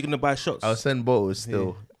 you said you're going to buy shots. I'll send bottles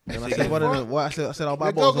still. And I said, one of them, what I said, I'll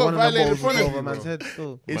buy The girl bottles. got One of them violated in bottles was front of over you, man's bro. head.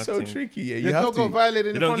 Still. It's so Mad thing. tricky. Yeah, Your you girl have got to. violated They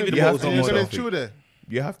in don't front of give you. you the You're bottles gonna on chew there.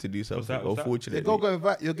 You have to do something. that? What's that?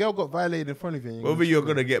 Unfortunately, Your girl got violated in front of you. whether you're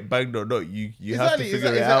gonna get banged or not, you have to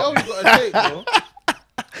figure it All out. you gotta take, bro.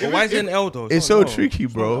 But why is it an L though? It's not so an L. tricky,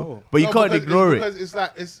 It's not an bro. L. But you No, can't because ignore it. Because it's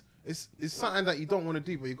like it's something that you don't want to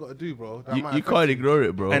do, but you got to do, bro. That You might can't affect ignore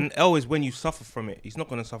it, bro. And L is when you suffer from it. He's not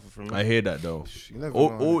going to suffer from it. I hear that though. You never All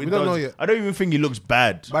know. it We don't know does- yet. I don't even think he looks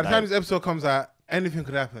bad. By the Like, time this episode comes out, anything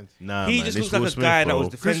could happen. nah, He man, just it's looks like Will a Smith, guy that bro. was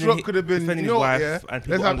Chris defending, Rock could have been, defending you his know wife, what, yeah? and Let's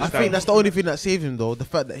people have- I understand. think that's the only thing that saved him, though. The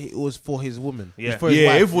fact that it was for his woman. Yeah. It's for his Yeah,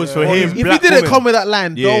 wife. if it was for If him, you black didn't woman. come with that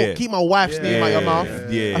line, Yeah. don't keep my wife's name out your mouth.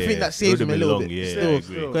 Yeah, I think that it saves would've him a been little long, bit. yeah, I Still,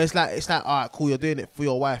 agree. because it's like, all right, cool, you're doing it for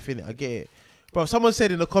your wife, innit? I get it, bro. Someone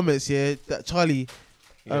said in the comments, yeah, that Charlie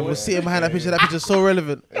was sitting behind that picture. That picture's so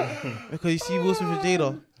relevant because you see Will Smith and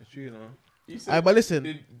Jada. Aye, but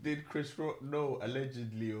listen, Did Chris Rock know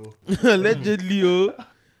allegedly? allegedly, no,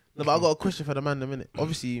 but I got a question for the man in a minute.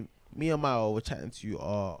 Obviously, me and Mayowa were chatting to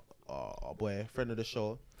our boy, friend of the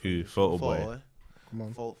show. Who? Photo For- boy. Come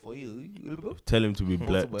on. For you. Tell him to be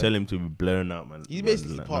Photo boy. tell him to be blaring out, man. He's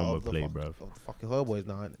basically Man, part number of the play, fuck- bro. of the fucking Hoilboys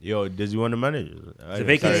now, innit? Yo, does he want to manage? It's a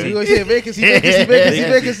vacancy. You gonna say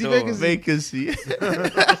vacancy. Vacancy.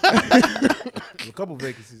 A couple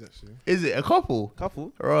vacancies actually. Is it a couple?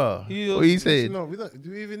 Couple. Raw. You- What are you saying? No, we don't.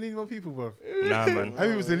 Do we even need more people, bro? Nah, man. I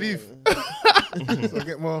people to leave. So I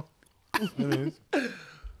get more. Anyways.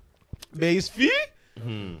 Base fee?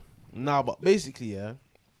 Nah, but basically, yeah,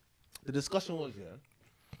 the discussion was, yeah,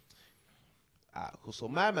 cool. So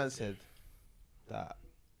my man said that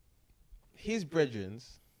his brethren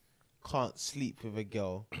can't sleep with a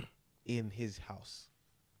girl in his house.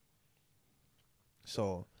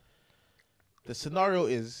 So the scenario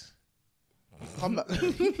is you've come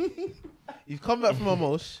back from a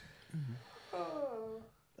mosh.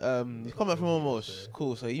 You've come back from a mosh.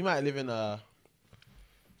 Cool. So you might live in a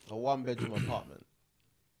 1-bedroom apartment.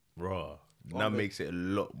 Raw. That makes it a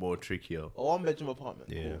lot more trickier. A 1-bedroom apartment.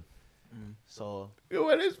 Yeah. Cool. So You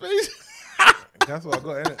want his face? That's what I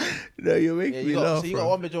got, innit? No, you make yeah, me you got laugh. so you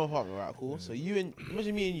got a 1-bedroom apartment, right? Cool. So you and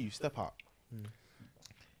imagine me and you step out.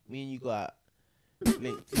 Me and you got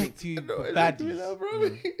link two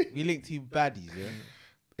baddies. We link two baddies, yeah.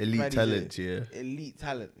 Elite Baddies, talent, yeah. Elite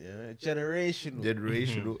talent, yeah. Generational.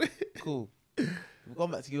 Generational. Cool. We've gone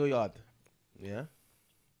back to your yard. Yeah.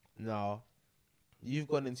 Now, you've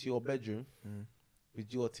gone into your bedroom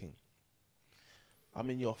with your thing. I'm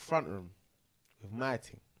in your front room with my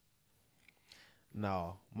thing.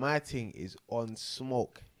 Now, my thing is on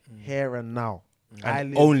smoke here and now. I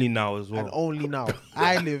And live, only now as well. and only now.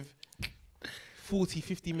 I live 40,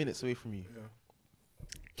 50 minutes away from you.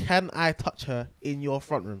 Can I touch her in your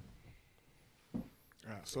front room?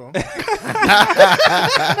 Right, so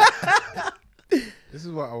this is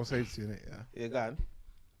what I will say to you, innit? Yeah. Yeah, go on.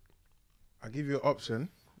 I give you an option,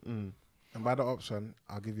 Mm. and by the option,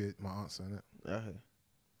 I'll give you my answer, innit? Okay.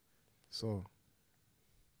 So,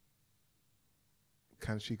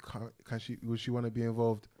 would she want to be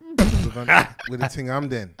involved with the thing I'm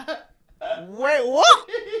doing? Wait, what?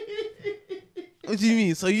 What do you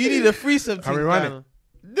mean? So you need a threesome Can thing? we run Dana?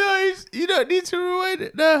 No, you don't need to rewind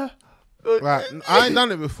it. Nah. Right, I ain't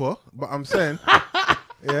done it before, but I'm saying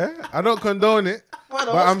Yeah, I don't condone it, Man, but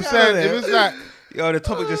what's I'm going saying on if there? it's like, Yo, the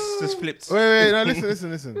topic just flipped. wait, no,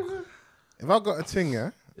 listen. If I got a ting,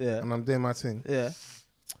 yeah, Yeah. and I'm doing my thing, Yeah.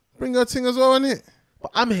 bring your ting as well, innit?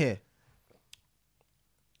 But I'm here.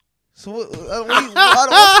 So what's going on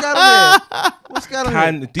here? What's going on here?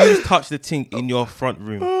 Can dudes touch the thing in your front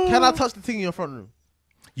room? Can I touch the thing in your front room?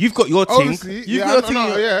 You've got your thing. Obviously, You yeah, got I know,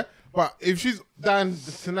 a ting. yeah. But if she's down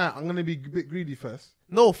tonight, I'm gonna be a bit greedy first.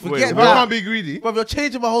 No, forget If I that. can't be greedy, Bro, you're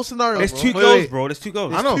changing my whole scenario. There's bro. two Wait, girls, wait. bro. There's two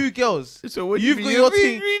girls. I know. Two girls. So what You've got your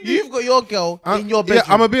thing. You've got your girl in your bedroom.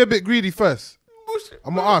 yeah, I'm gonna be a bit greedy first.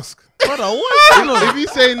 I'm gonna ask. Brother, what's going on? If you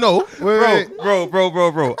say no, wait.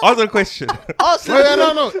 Bro. Answer the question. Answer Wait, the-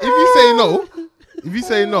 no. If you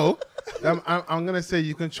say no, I'm gonna say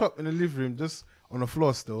you can chop in the living room, just on the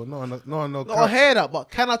floor still, not on the No, I couch. hear that, but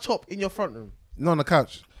can I chop in your front room? Not on the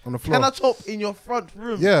couch, on the floor. Can I chop in your front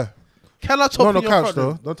room? Yeah, Can I chop not on in the your couch front though.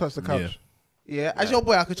 room? Don't touch the couch. Yeah, as your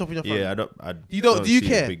boy, I can chop in your front Yeah, room. you don't. Do you see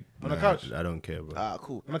care? the On the Nah, couch? I don't care, bro. Ah,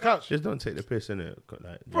 cool. On the couch. Just don't take the piss, innit?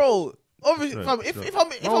 Like, Bro, obviously, No, fam, no. if I'm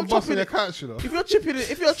No one chopping busting the it, couch, you know.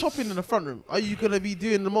 if you're chopping in the front room, are you gonna be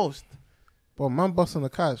doing the most? Bro, man, bust on the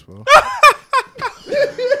couch, bro.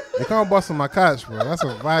 You can't bust on my couch, bro. That's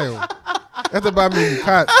a vile. You have to buy me a new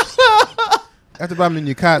couch. You have to buy me a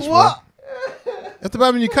new couch, bro. What? You have to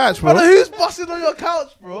buy me a new couch, Brother, bro. who's busting on your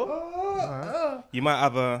couch, bro? You might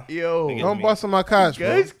have a. yo, Nigga. Don't bust on my couch, bro.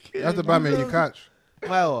 Guys, You have to buy me a new couch.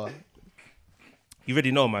 Mayowa. You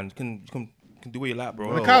already know, man. You can do what you like, bro.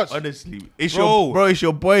 On the couch. honestly, it's Bro. it's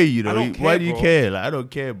your boy. You I know, don't why care, do you bro. care? Like, I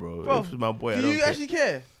don't care, bro. Bro, If it's my boy, I Do don't you care. actually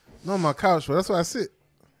care, Not on my couch, bro. That's where I sit.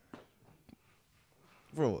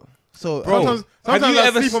 bro? So, Bro, Sometimes have you I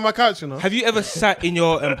ever sleep on my couch, you know. Have you ever sat in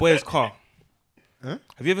your boy's car? Huh?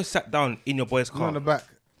 Have you ever sat down in your boy's I'm car? on the back.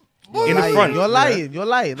 In the front. You're lying. You're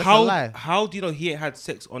lying. That's a lie. How do you know he ain't had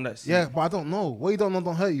sex on that seat? Yeah, but I don't know. What you don't know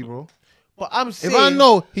don't hurt you, bro. But I'm saying, If I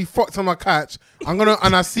know he fucked on my couch,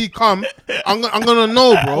 and I see come, I'm gonna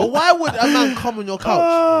know, but bro. why would a man come on your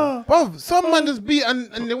couch? Bro, some man just beat and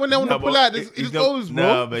when they want to Nah, pull but out, it he's just not- goes, bro.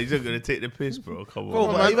 Nah, but he's not gonna take the piss, bro. Come on. Bro,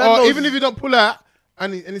 Come but on, even man. Or those- even if you don't pull out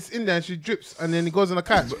and it's in there and she drips and then it goes on the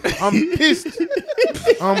couch, I'm pissed.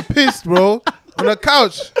 I'm pissed, bro. On the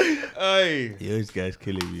couch. Hey. Yo, this guy's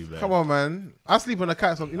killing me, man. Come on, man. I sleep on the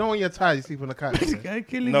couch. You know when you're tired, you sleep on the couch. This Yeah? guy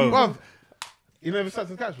killing No. me. Bruv, you never sat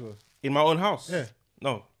on the couch, bro? In my own house? Yeah.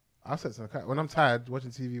 No. I sit on the couch when I'm tired, watching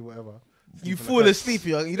TV, whatever. You Sleep on the fall couch. asleep.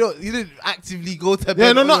 You didn't actively go to bed.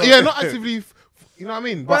 Yeah, no, on not your- yeah, not actively. You know what I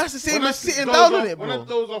mean? But that's the same when as I sitting doze down off- on it, When I bro.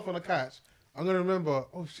 doze off on the couch, I'm gonna remember.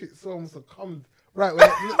 Oh shit, someone must have come. Right, when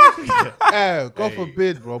God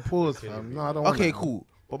forbid, bro. Pause, fam. No, I don't. want Okay, that. cool.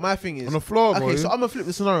 But my thing is On the floor, okay, boy. so I'm gonna flip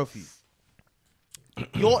the scenario for you.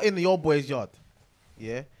 You're in your boy's yard,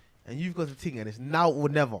 yeah, and you've got a thing, and it's now or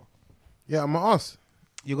never. Yeah, I'm gonna ask.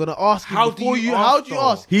 You're gonna ask him How do before you you. ask, How do you though?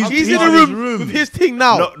 ask? He's He's in in the his room room. with his thing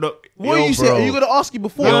now. No, What yo, are you saying? bro. Are you gonna ask him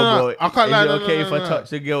before? No, Yo, no, bro, I can't is lie, it no, okay no, if no, I no. touch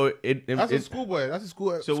the girl in That's a schoolboy. That's a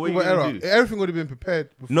school. So what schoolboy you gonna error. do? Everything would have been prepared.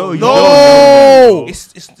 Before. No, you No! don't.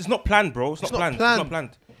 It's not planned, bro. It's not not planned. planned. It's not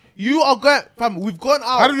planned. You are going, fam. We've gone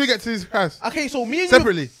out. How did we get to his house? Okay, so me and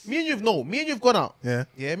Separately? Me and you've gone out. Yeah.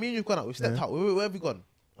 Yeah, me and you've gone out. We've stepped Yeah. out. Where have we gone?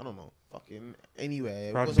 I don't know. Fucking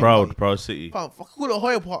anywhere. Proud- We've got some party. Proud city. Fam, fuck, call it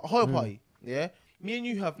a Hoil party. Yeah. Me and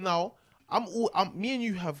you have now. Me and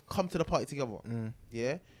you have come to the party together.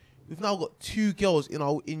 Yeah. We've now got two girls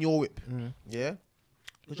in your whip. Yeah.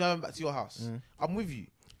 We're driving back to your house. I'm with you.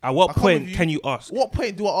 At what I come point with you. can you ask? What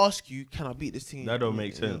point do I ask you? Can I beat this thing? That don't in-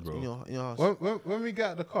 make in sense, your- bro. In your house. When we get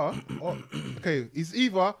out the car, okay, it's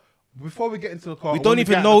either before we get into the car. We or don't when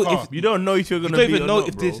even get out know the car. if You don't know if you're You gonna don't be even or know not,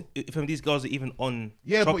 if bro. these girls are even on.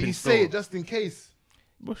 Yeah, but shopping you still. say it just in case.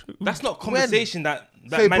 That's not conversation that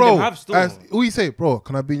Say, man bro. them have still. Who you say, bro?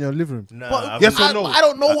 Can I be in your living room? Nah, But I've yes been- or no? I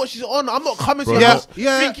don't know what she's on. I'm not coming to Bro, your yeah, house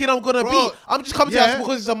yeah. thinking I'm gonna Bro, beat. I'm just coming to your yeah. house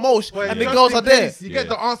because it's a mosh But and the just girls in are there. case, You get Yeah.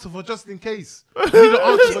 the answer for just in case. You need the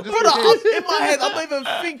answer for just Brother, in case. in my head, I'm not even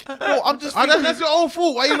thinking. Bro, I'm just And thinking. that's your own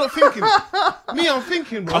fault. Why you not thinking? Me, I'm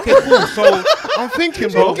thinking, bro. Okay, cool. So, I'm thinking,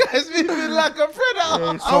 bro. Guys, moving like a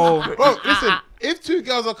predator. so Bro, listen. If two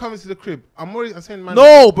girls are coming to the crib, I'm saying, man.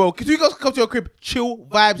 No, bro. Can you guys come to your crib, chill,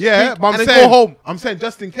 vibes, Yeah, drink, but I'm and then saying, go home? I'm saying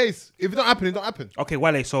just in case. If it don't happen, it don't happen. okay,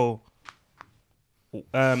 Wale. So,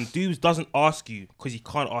 dudes doesn't ask you because he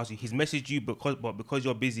can't ask you. He's messaged you because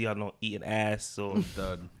you're busy. I'm not eating ass or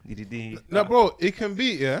done. No, bro, it can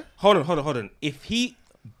be, yeah. Hold on. If he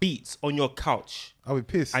beats on your couch I'll be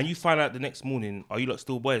pissed. and you find out the next morning, are you lot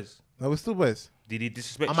still boys? No, we're still boys. Did he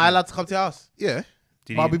disrespect Am you? I allowed to come to your house? Yeah.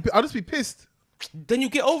 Did But he? I'll just be pissed. Then you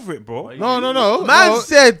get over it, bro. No. Man no.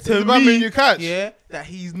 said It's to about me, me and you catch. yeah, that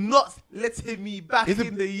he's not letting me back It's a-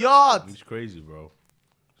 in the yard. He's crazy, bro.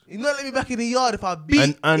 He's not letting me back in the yard if I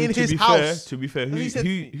beat and in to his be house. to be fair, And he said-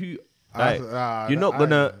 who like, you're not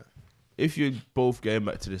gonna. If you're both getting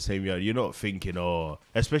back to the same yard, you're not thinking, oh,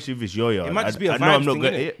 especially if it's your yard. It might just be a I know vibes I'm not thing,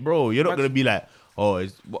 gonna, innit? bro. You're not gonna be like, oh,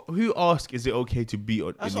 who asks? Is it okay to beat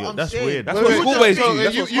on? That's in what your, I'm that's saying. weird. That's what schoolboys do.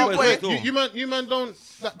 That's You what schoolboys do. you man don't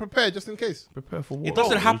like prepare just in case. Prepare for what? It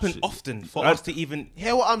doesn't Bro, happen it's- often for us to even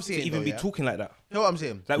Hear what I'm saying? be talking like that. Hear what I'm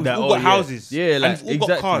saying? Like we've That, all oh, got yeah. houses, Yeah, and like, we've all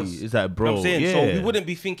got exactly. cars. Is that, You know bro? what I'm saying? Yeah. So we wouldn't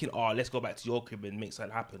be thinking, oh, let's go back to your crib and make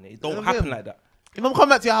something happen. It don't Yeah, happen yeah. like that. If I'm coming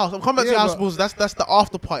back to your house, I'm coming back to Yeah, your house, but- because that's the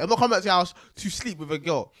after party. I'm not coming back to your house to sleep with a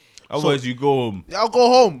girl. Otherwise, you go home. I'll go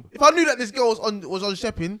home. If I knew that this girl was on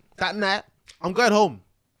shopping that night, I'm going home.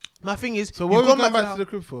 My thing is, So what are you've we gone going back the to the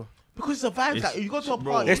crib for? because it's a vibe. Like you go to a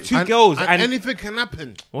bro, party. There's two girls, and anything can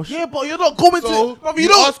happen. Yeah, but you're not going So to. Brother, you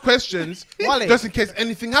don't. ask questions Wale. just in case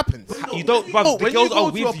anything happens. you don't. Bruv, No, the when girls you go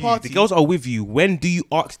are to a with you. party- The girls are with you. When do you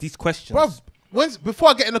ask these questions? Bruv, before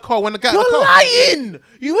I get in the car, when I get in the You're car. lying.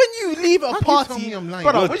 When you leave a How can you party, tell me I'm lying?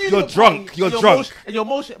 brother, You're- when you you're leave a drunk, party, you're and drunk. motion- and you're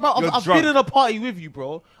motion. Bro, You're I've drunk. been in a party with you,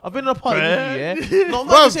 bro. I've been in a party with you, yeah. No, I'm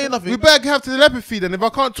not Bruv, saying nothing. we better have telepathy then. If I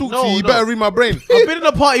can't talk No, to you, you no. better read my brain. I've been in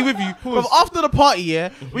a party with you. But after the party, yeah,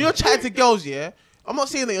 when you're chatting to girls, yeah, I'm not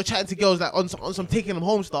saying that you're chatting to girls like on some taking them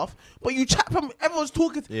home stuff, but you chat from everyone's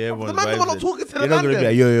talking. Yeah, the everyone's man them are not vibing. talking to the You're not man gonna be them.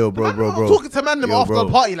 like, yo, The bro, man bro, them are bro. talking to man them Yo, after bro.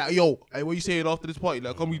 the party, like, yo, hey, what you saying after this party?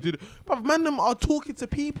 Like, come we did it. But man them are talking to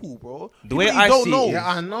people, bro. The way People you I don't see it know. is- Yeah,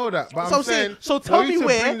 I know that, but So I'm saying. so tell for me you to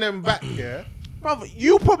where, bring them back here. brother.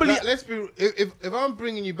 You probably, Like, let's be. If I'm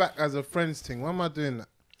bringing you back as a friends thing, why am I doing that?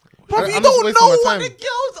 brother, I'm you just don't wasting know my what time. the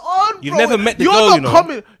girl's on. You've bro. never met the you're girl, not you know.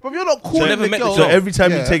 coming, bro. You're not calling never the met the girl. So every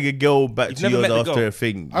time Yeah. you take a girl back You've to never yours met the after girl. a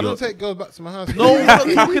thing, I don't you're- take girls back to my house. No, we're not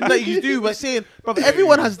talking that you do. We're saying, bro,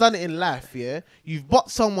 everyone has done it in life, yeah? You've bought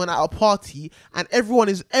someone at a party and everyone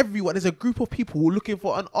is There's a group of people looking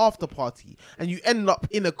for an after party and you end up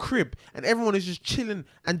in a crib and everyone is just chilling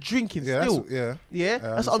and drinking Yeah, still. that's- Yeah? I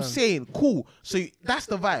That's what I'm understand. saying. Cool. So that's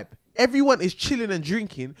the vibe. Everyone is chilling and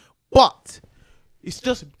drinking, but it's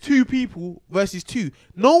just two people versus two.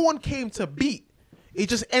 No one came to beat. It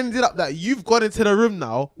just ended up that you've gone into the room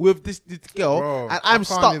now with this girl Bro, and I'm I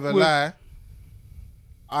stuck can't even with... lie.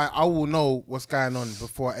 I will know what's going on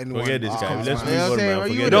before anyone. Forget this guy. comes Let's to move my Yeah, house. on, I'm saying, man. well,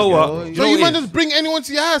 Forget you this know guy. what? bro. So you know might it just bring anyone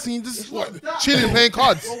to your house and you just chilling playing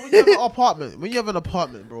cards. Bro, when you have an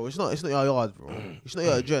apartment, bro, it's not your yard, bro. It's not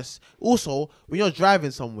your address. Also, when you're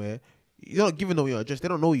driving somewhere, you're not giving them your address. They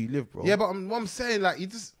don't know where you live, bro. Yeah, but what I'm saying, like, you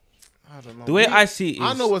just, I don't know. The way I see it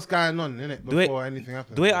I is- know what's going on, innit, The way- before anything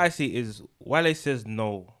happens. The way I see it is, Wale says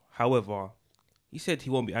no. However, he said he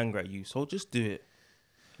won't be angry at you, so just do it.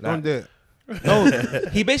 Don't do it. No,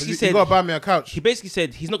 he basically You said gotta buy me a couch. he basically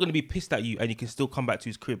said he's not going to be pissed at you, and you can still come back to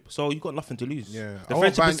his crib. So you got nothing to lose. Yeah, the I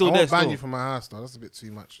won't friendship ban, is still I there. won't ban Still. you from my house, though. That's a bit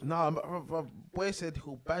too much. Nah, boy said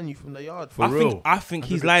he'll ban you from the yard. For I real. think That's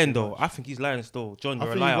he's a bit lying too though. much. I think he's lying still. John, I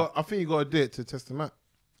you're a think, liar. I think you gotta do it to test him out.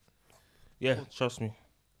 Yeah, trust me.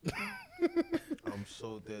 I'm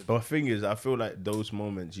so dead. But the thing is, I feel like those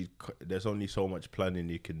moments, there's only so much planning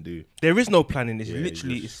you can do. There is no planning. It's Yeah,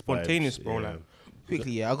 literally just it's spontaneous, vibes, bro. yeah. Like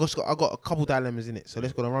Quickly, yeah, I got a couple dilemmas in it, so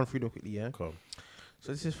let's go and run through them quickly, yeah. Come.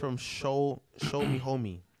 So this is from Show Me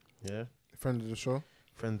Homie, yeah, Friend of the show.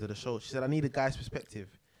 friend of the show. She said, I need a guy's perspective.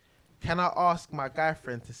 Can I ask my guy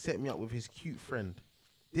friend to set me up with his cute friend?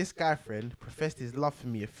 This guy friend professed his love for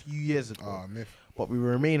me a few years ago, Oh, myth. but we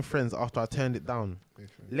remained friends after I turned it down.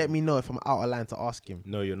 Let me know if I'm out of line to ask him.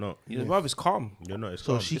 No, you're not. his wife is calm. You're not. It's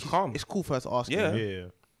So calm. It's calm. It's cool for her to ask Yeah. him. yeah.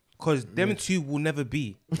 Because them two will never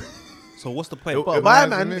be. So what's the point? But It my has a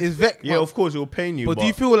man myth. is vexed. Yeah, of course, it'll pain you. But do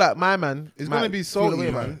you feel like my man It's might gonna be feel the salty,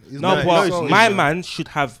 way, man. It's no, gonna- but it's salty. my man should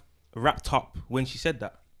have wrapped up when she said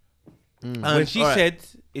that. When she alright. said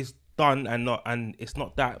it's done and it's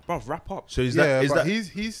not that, bro, wrap up. So is Yeah, that is but that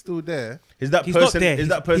he's still there. is that He's not person there. is He's-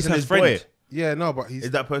 that person he's her his friend. boy? Yeah, no, but he's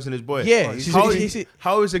Is that person his boy? Yeah,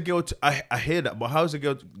 How is a girl? I hear that, but how is a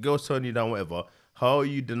girl turning you down? Whatever. How are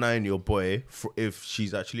you denying your boy if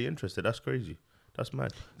she's actually interested? That's crazy. That's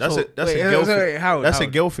mad. That's So, a that's wait, a girl. so wait, thing. Howard, That's a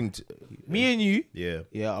Howard. girl thing. me and you, Yeah.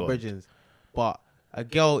 yeah, Go are on. brethren. But a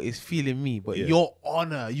girl is feeling me, but Yeah. you're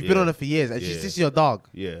on her. You've been Yeah. on her for years, and Yeah. she's just your dog.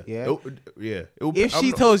 Yeah. Yeah. Yeah. If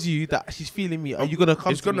she tells you that she's feeling me, are you gonna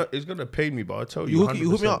come? It's to gonna me? it's gonna pain me, but I'll tell You you. hook me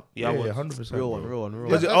 100%. up? Yeah, I Yeah, would. 100%. Real one, bro. real one, real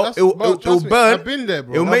Because one. That's- it'll bro, trust me, burn. I've been there,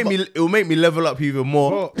 bro. It'll make me level up even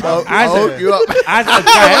more. Bro, As I'll a- hook you up. As a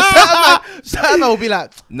guy, Sam will be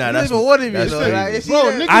like, Nah, you that's- don't even want him, you that's know. crazy. Like, you see Bro,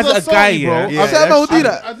 that? niggas As are a salty, guy, bro. yeah. Yeah, Sam will do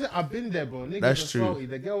that's that. I've been there, bro. Niggas That's are true. salty.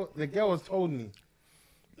 The girl was told me.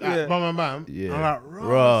 like, bam. Yeah. I'm like,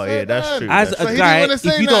 Raw, yeah, that's true. As So a he guy, didn't wanna if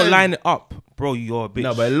say you don't nothing. line it up, bro, you're a bitch.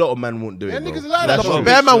 No, but a lot of men won't do it. Yeah, bro. niggas like That's that. true.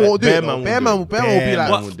 Bear man won't do Bear it. man though. Bear man will be Bear like,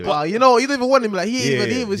 man won't do it. you know, you don't even want him. Like he Yeah,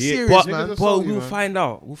 even yeah. serious, But, man. Niggas are but salty, we'll man. find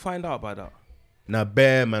out. We'll find out about that. Nah,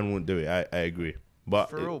 bear man won't do it. I agree. But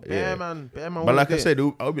For real, yeah. bear man. But like I said,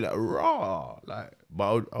 I'll be like raw, like,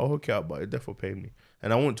 but I'll hook it up, but it definitely pay me,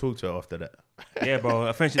 and I won't talk to her after that. Yeah, bro.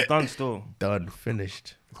 A friendship's done still. Done,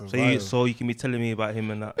 finished. So you can be telling me about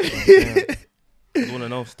him and that. Yeah. I want to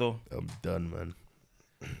know still. I'm done, man.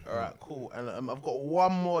 All right, cool. And I've got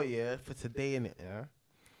one more, for today, innit,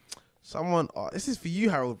 Someone, this is for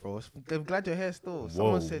you, Harold, bro. I'm glad you're here still.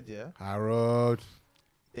 Someone Whoa. said, Harold.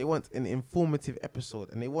 they want an informative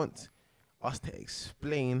episode and they want us to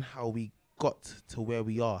explain how we got to where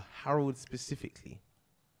we are. Harold specifically.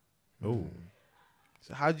 Oh,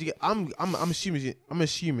 So how did you get? I'm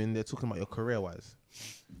assuming they're talking about your career wise.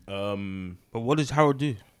 But what does Harold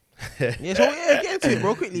do? Yeah, so get into it,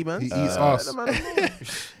 bro, quickly, man. He eats ass.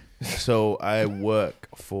 so I work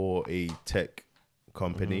for a tech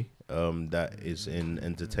company that is in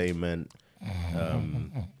entertainment,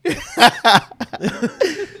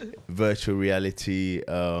 virtual reality,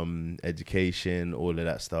 education, all of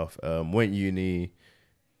that stuff. Went uni.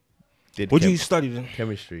 Did What do you study then?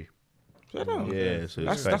 chemistry. Yeah, so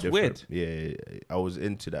That's it's quite different. weird. Yeah, I was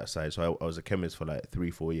into that side, so I was a chemist for like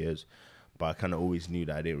 3-4 years, but I kind of always knew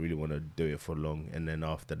that I didn't really want to do it for long. And then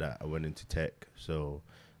after that, I went into tech. So,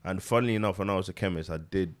 and funnily enough, when I was a chemist, I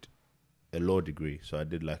did a law degree, so I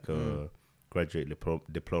did like a graduate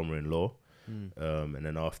diploma in law, and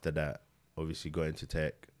then after that, obviously got into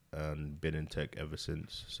tech and been in tech ever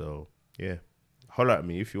since. So yeah, holler at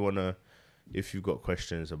me if you've got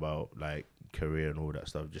questions about like career and all that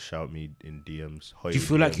stuff, just shout me in DMs. Do you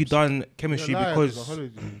feel like you done chemistry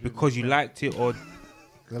because you liked it, or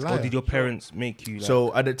did your parents make you? Like,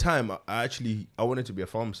 So at the time, I wanted to be a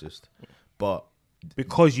pharmacist, but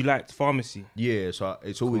because you liked pharmacy. yeah, so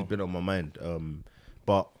it's always been on my mind.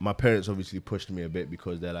 But my parents obviously pushed me a bit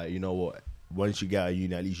because they're like, you know what? Once you get out of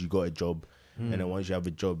uni, at least you got a job, and then once you have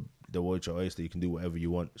a job, the world's your oyster. You can do whatever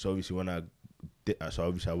you want. So obviously when I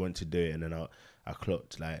went to do it, and then I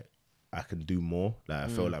clocked like I can do more. Like I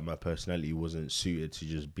felt like my personality wasn't suited to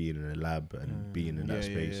just being in a lab and being in that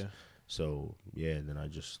space. Yeah. So yeah, and then I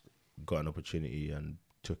just got an opportunity and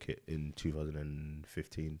took it in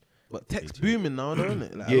 2015. But tech's booming now, though, isn't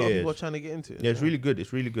it? Like, a lot of people are trying to get into it. Yeah, it's really good.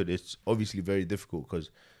 It's really good. It's obviously very difficult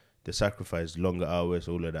because the sacrifice, longer hours,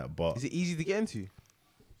 all of that. But Is it easy to get into?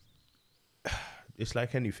 it's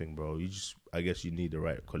like anything, bro. I guess you need the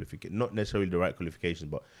right qualification. Not necessarily the right qualifications,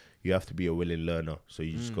 but you have to be a willing learner. So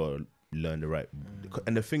you just got to learn the right.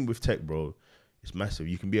 And the thing with tech, bro, it's massive.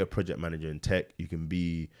 You can be a project manager in tech. You can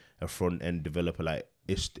be a front end developer. Like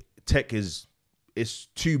tech is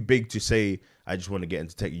too big to say I just want to get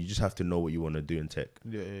into tech. You just have to know what you want to do in tech.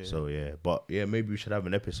 Yeah. So yeah, but yeah, maybe we should have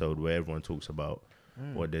an episode where everyone talks about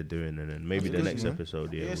what they're doing, and then maybe the next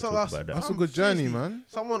episode, we'll so talk about that. That's a good journey, man.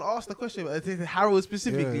 Someone asked the question, but it's Harold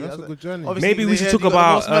specifically. Yeah, that's a good journey. Obviously, Maybe we they should heard talk you got the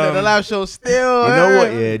about, most money at the live show still. You know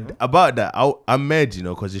what? Yeah, about that, I'm mad,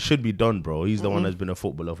 because it should be done, bro. He's the one that's been a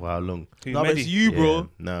footballer for how long? No, but it's you, bro. Yeah,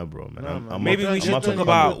 nah, bro, man. I'm Maybe up- we I'm should up talk and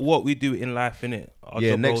about coming. what we do in life, innit? Our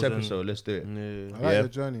Yeah, job next roles episode, let's do it. I like Yeah. your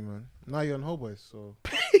journey, man. Now you're on Hoilboys, so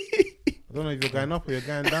I don't know if you're going up or you're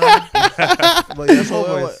going down. But yeah, so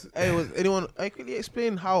Hoilboys. hey, was anyone? I quickly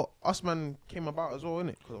explain how Usman came about as well,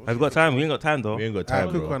 innit? Have you got time? We ain't got time though. We ain't got Alright, time,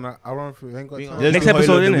 quick bro. one. I'll run through. Ain't got We time. ain't Let's Next do Hoil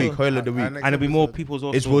episode, of the innit? week. Hoil of the week. Next And there'll be more episode. people's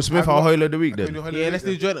also. Is Will Smith our Hoil of the week then? Yeah, let's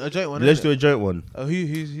do a joint one. Let's do a joint one.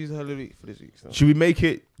 Who's the week for this week? So. Should we make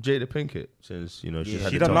it Jada Pinkett since she's had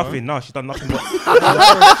She the done top? nothing. No, she done nothing. She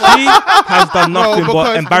has done nothing because but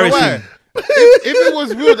you know embarrassing. if it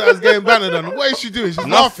was Will that was getting banned, then what is she doing? She's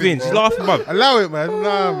Nothing. laughing. She's laughing, man. Allow it, man.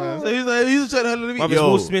 Nah, man. So who's the joint of the week? Man, it's Yo.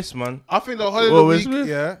 Will Smith, man. I think the holiday Will week,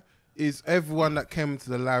 Smith? is everyone that came to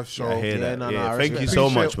the live show. I hear that. no, Yeah, I thank you respect so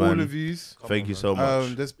Appreciate much, man. all of yous. Thank you so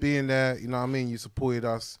much. Just being there, you know what I mean? You supported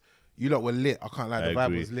us. You lot were lit. I can't lie, the I vibe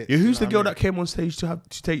agree. was lit. Yeah, who's the You know girl what I that came on stage to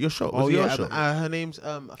take your shot? Was Oh it your yeah, shot? her name's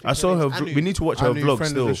I saw her. Anu. We need to watch her Anu, vlog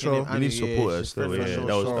friend of the still. show. We need to Anu, support yeah, her she's still. friend of Yeah, the that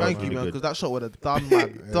show. was Thank you, really man, good. because that shot would have done my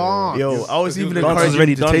dance. Yo, I was even Dance is encouraging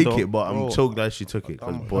already her to done, take though. it, but I'm Bro. so glad she took it.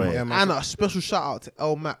 Because boy, Yeah, man. And a special shout out to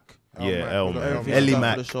El Mac. yeah, El El Mac. man, Everything Ellie she's done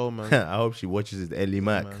Mac. for the show, man. I hope she watches it. Ellie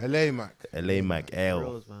Mac, LA Mac. LA Mac, L.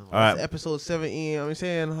 Bros, man. All right. Episode 17. I'm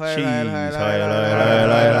saying, hi, Cheese. hi, hi, Hi, hi, hi, hi,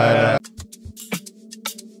 hi, hi, hi.